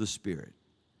language of the Spirit.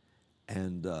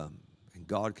 And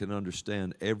God can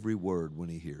understand every word when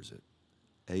he hears it.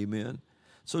 Amen.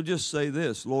 So just say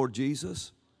this, Lord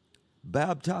Jesus,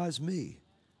 baptize me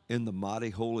in the mighty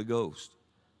Holy Ghost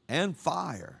and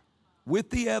fire with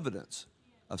the evidence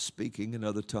of speaking in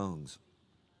other tongues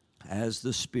as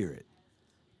the Spirit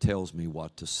tells me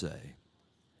what to say.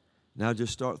 Now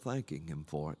just start thanking him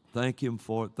for it. Thank him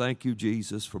for it. Thank you,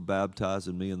 Jesus, for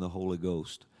baptizing me in the Holy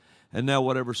Ghost. And now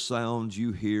whatever sounds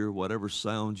you hear, whatever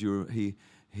sounds you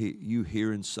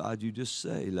hear inside you, just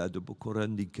say,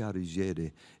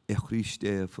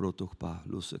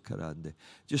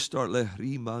 just start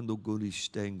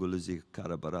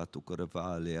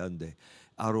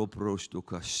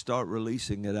start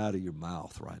releasing it out of your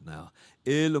mouth right now.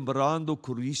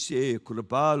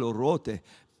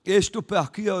 Esto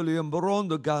perchio li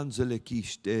embrondo ganzele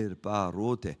kister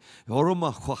parote.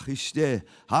 Oroma khochiste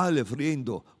hale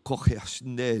friendo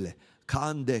kochsnele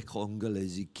kande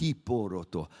kongelezi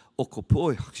kiporoto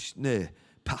okopochne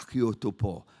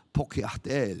pachiotopo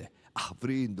pokiatele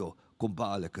afrindo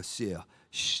kombale kasia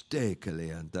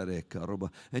stekele andare karoba.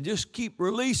 And just keep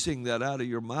releasing that out of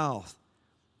your mouth.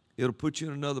 It'll put you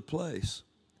in another place.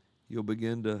 You'll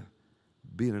begin to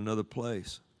be in another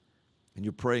place. And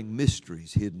you're praying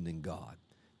mysteries hidden in God.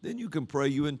 Then you can pray,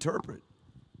 you interpret.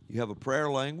 You have a prayer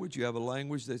language. You have a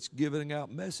language that's giving out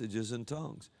messages in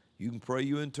tongues. You can pray,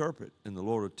 you interpret, and the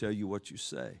Lord will tell you what you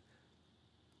say.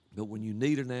 But when you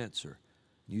need an answer,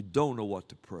 you don't know what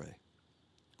to pray,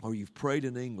 or you've prayed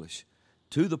in English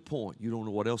to the point you don't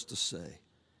know what else to say,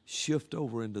 shift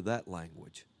over into that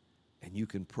language, and you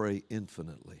can pray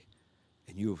infinitely.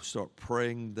 And you'll start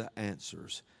praying the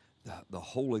answers. The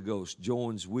Holy Ghost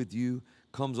joins with you,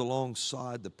 comes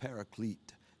alongside the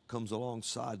Paraclete, comes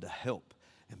alongside to help,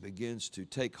 and begins to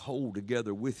take hold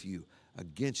together with you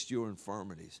against your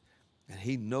infirmities. And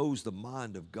he knows the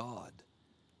mind of God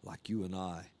like you and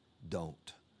I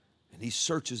don't. And he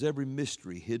searches every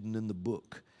mystery hidden in the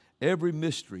book, every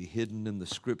mystery hidden in the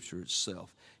Scripture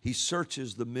itself. He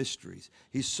searches the mysteries.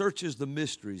 He searches the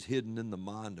mysteries hidden in the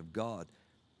mind of God.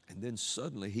 And then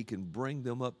suddenly he can bring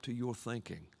them up to your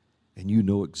thinking, and you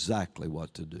know exactly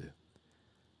what to do.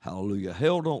 Hallelujah.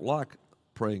 Hell don't like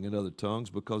praying in other tongues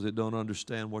because it don't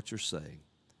understand what you're saying.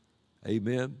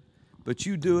 Amen. But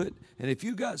you do it. And if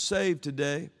you got saved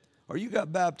today or you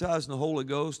got baptized in the Holy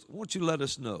Ghost, I want you to let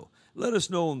us know. Let us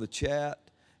know in the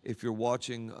chat if you're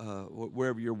watching,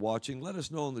 wherever you're watching. Let us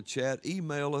know in the chat.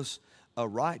 Email us.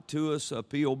 Write to us,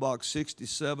 P.O. Box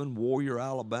 67, Warrior,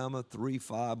 Alabama,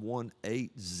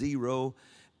 35180,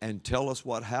 and tell us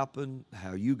what happened,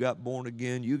 how you got born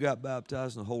again, you got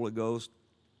baptized in the Holy Ghost.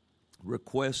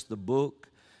 Request the book,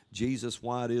 Jesus,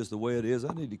 Why It Is the Way It Is.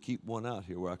 I need to keep one out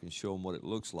here where I can show them what it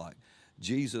looks like.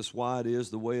 Jesus, Why It Is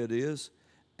the Way It Is,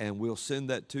 and we'll send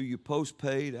that to you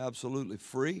postpaid, absolutely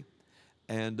free.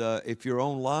 And if you're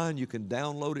online, you can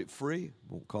download it free. It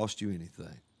won't cost you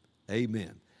anything.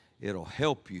 Amen. It'll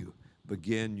help you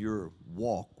begin your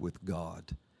walk with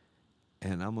God.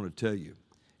 And I'm going to tell you,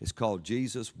 it's called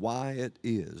Jesus, Why It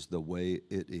Is the Way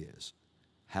It Is.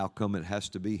 How come it has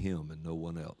to be him and no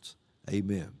one else?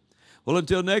 Amen. Well,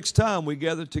 until next time we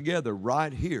gather together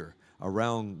right here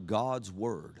around God's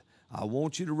Word, I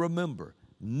want you to remember,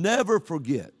 never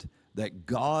forget that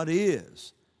God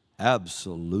is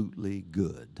absolutely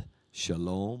good.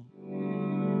 Shalom.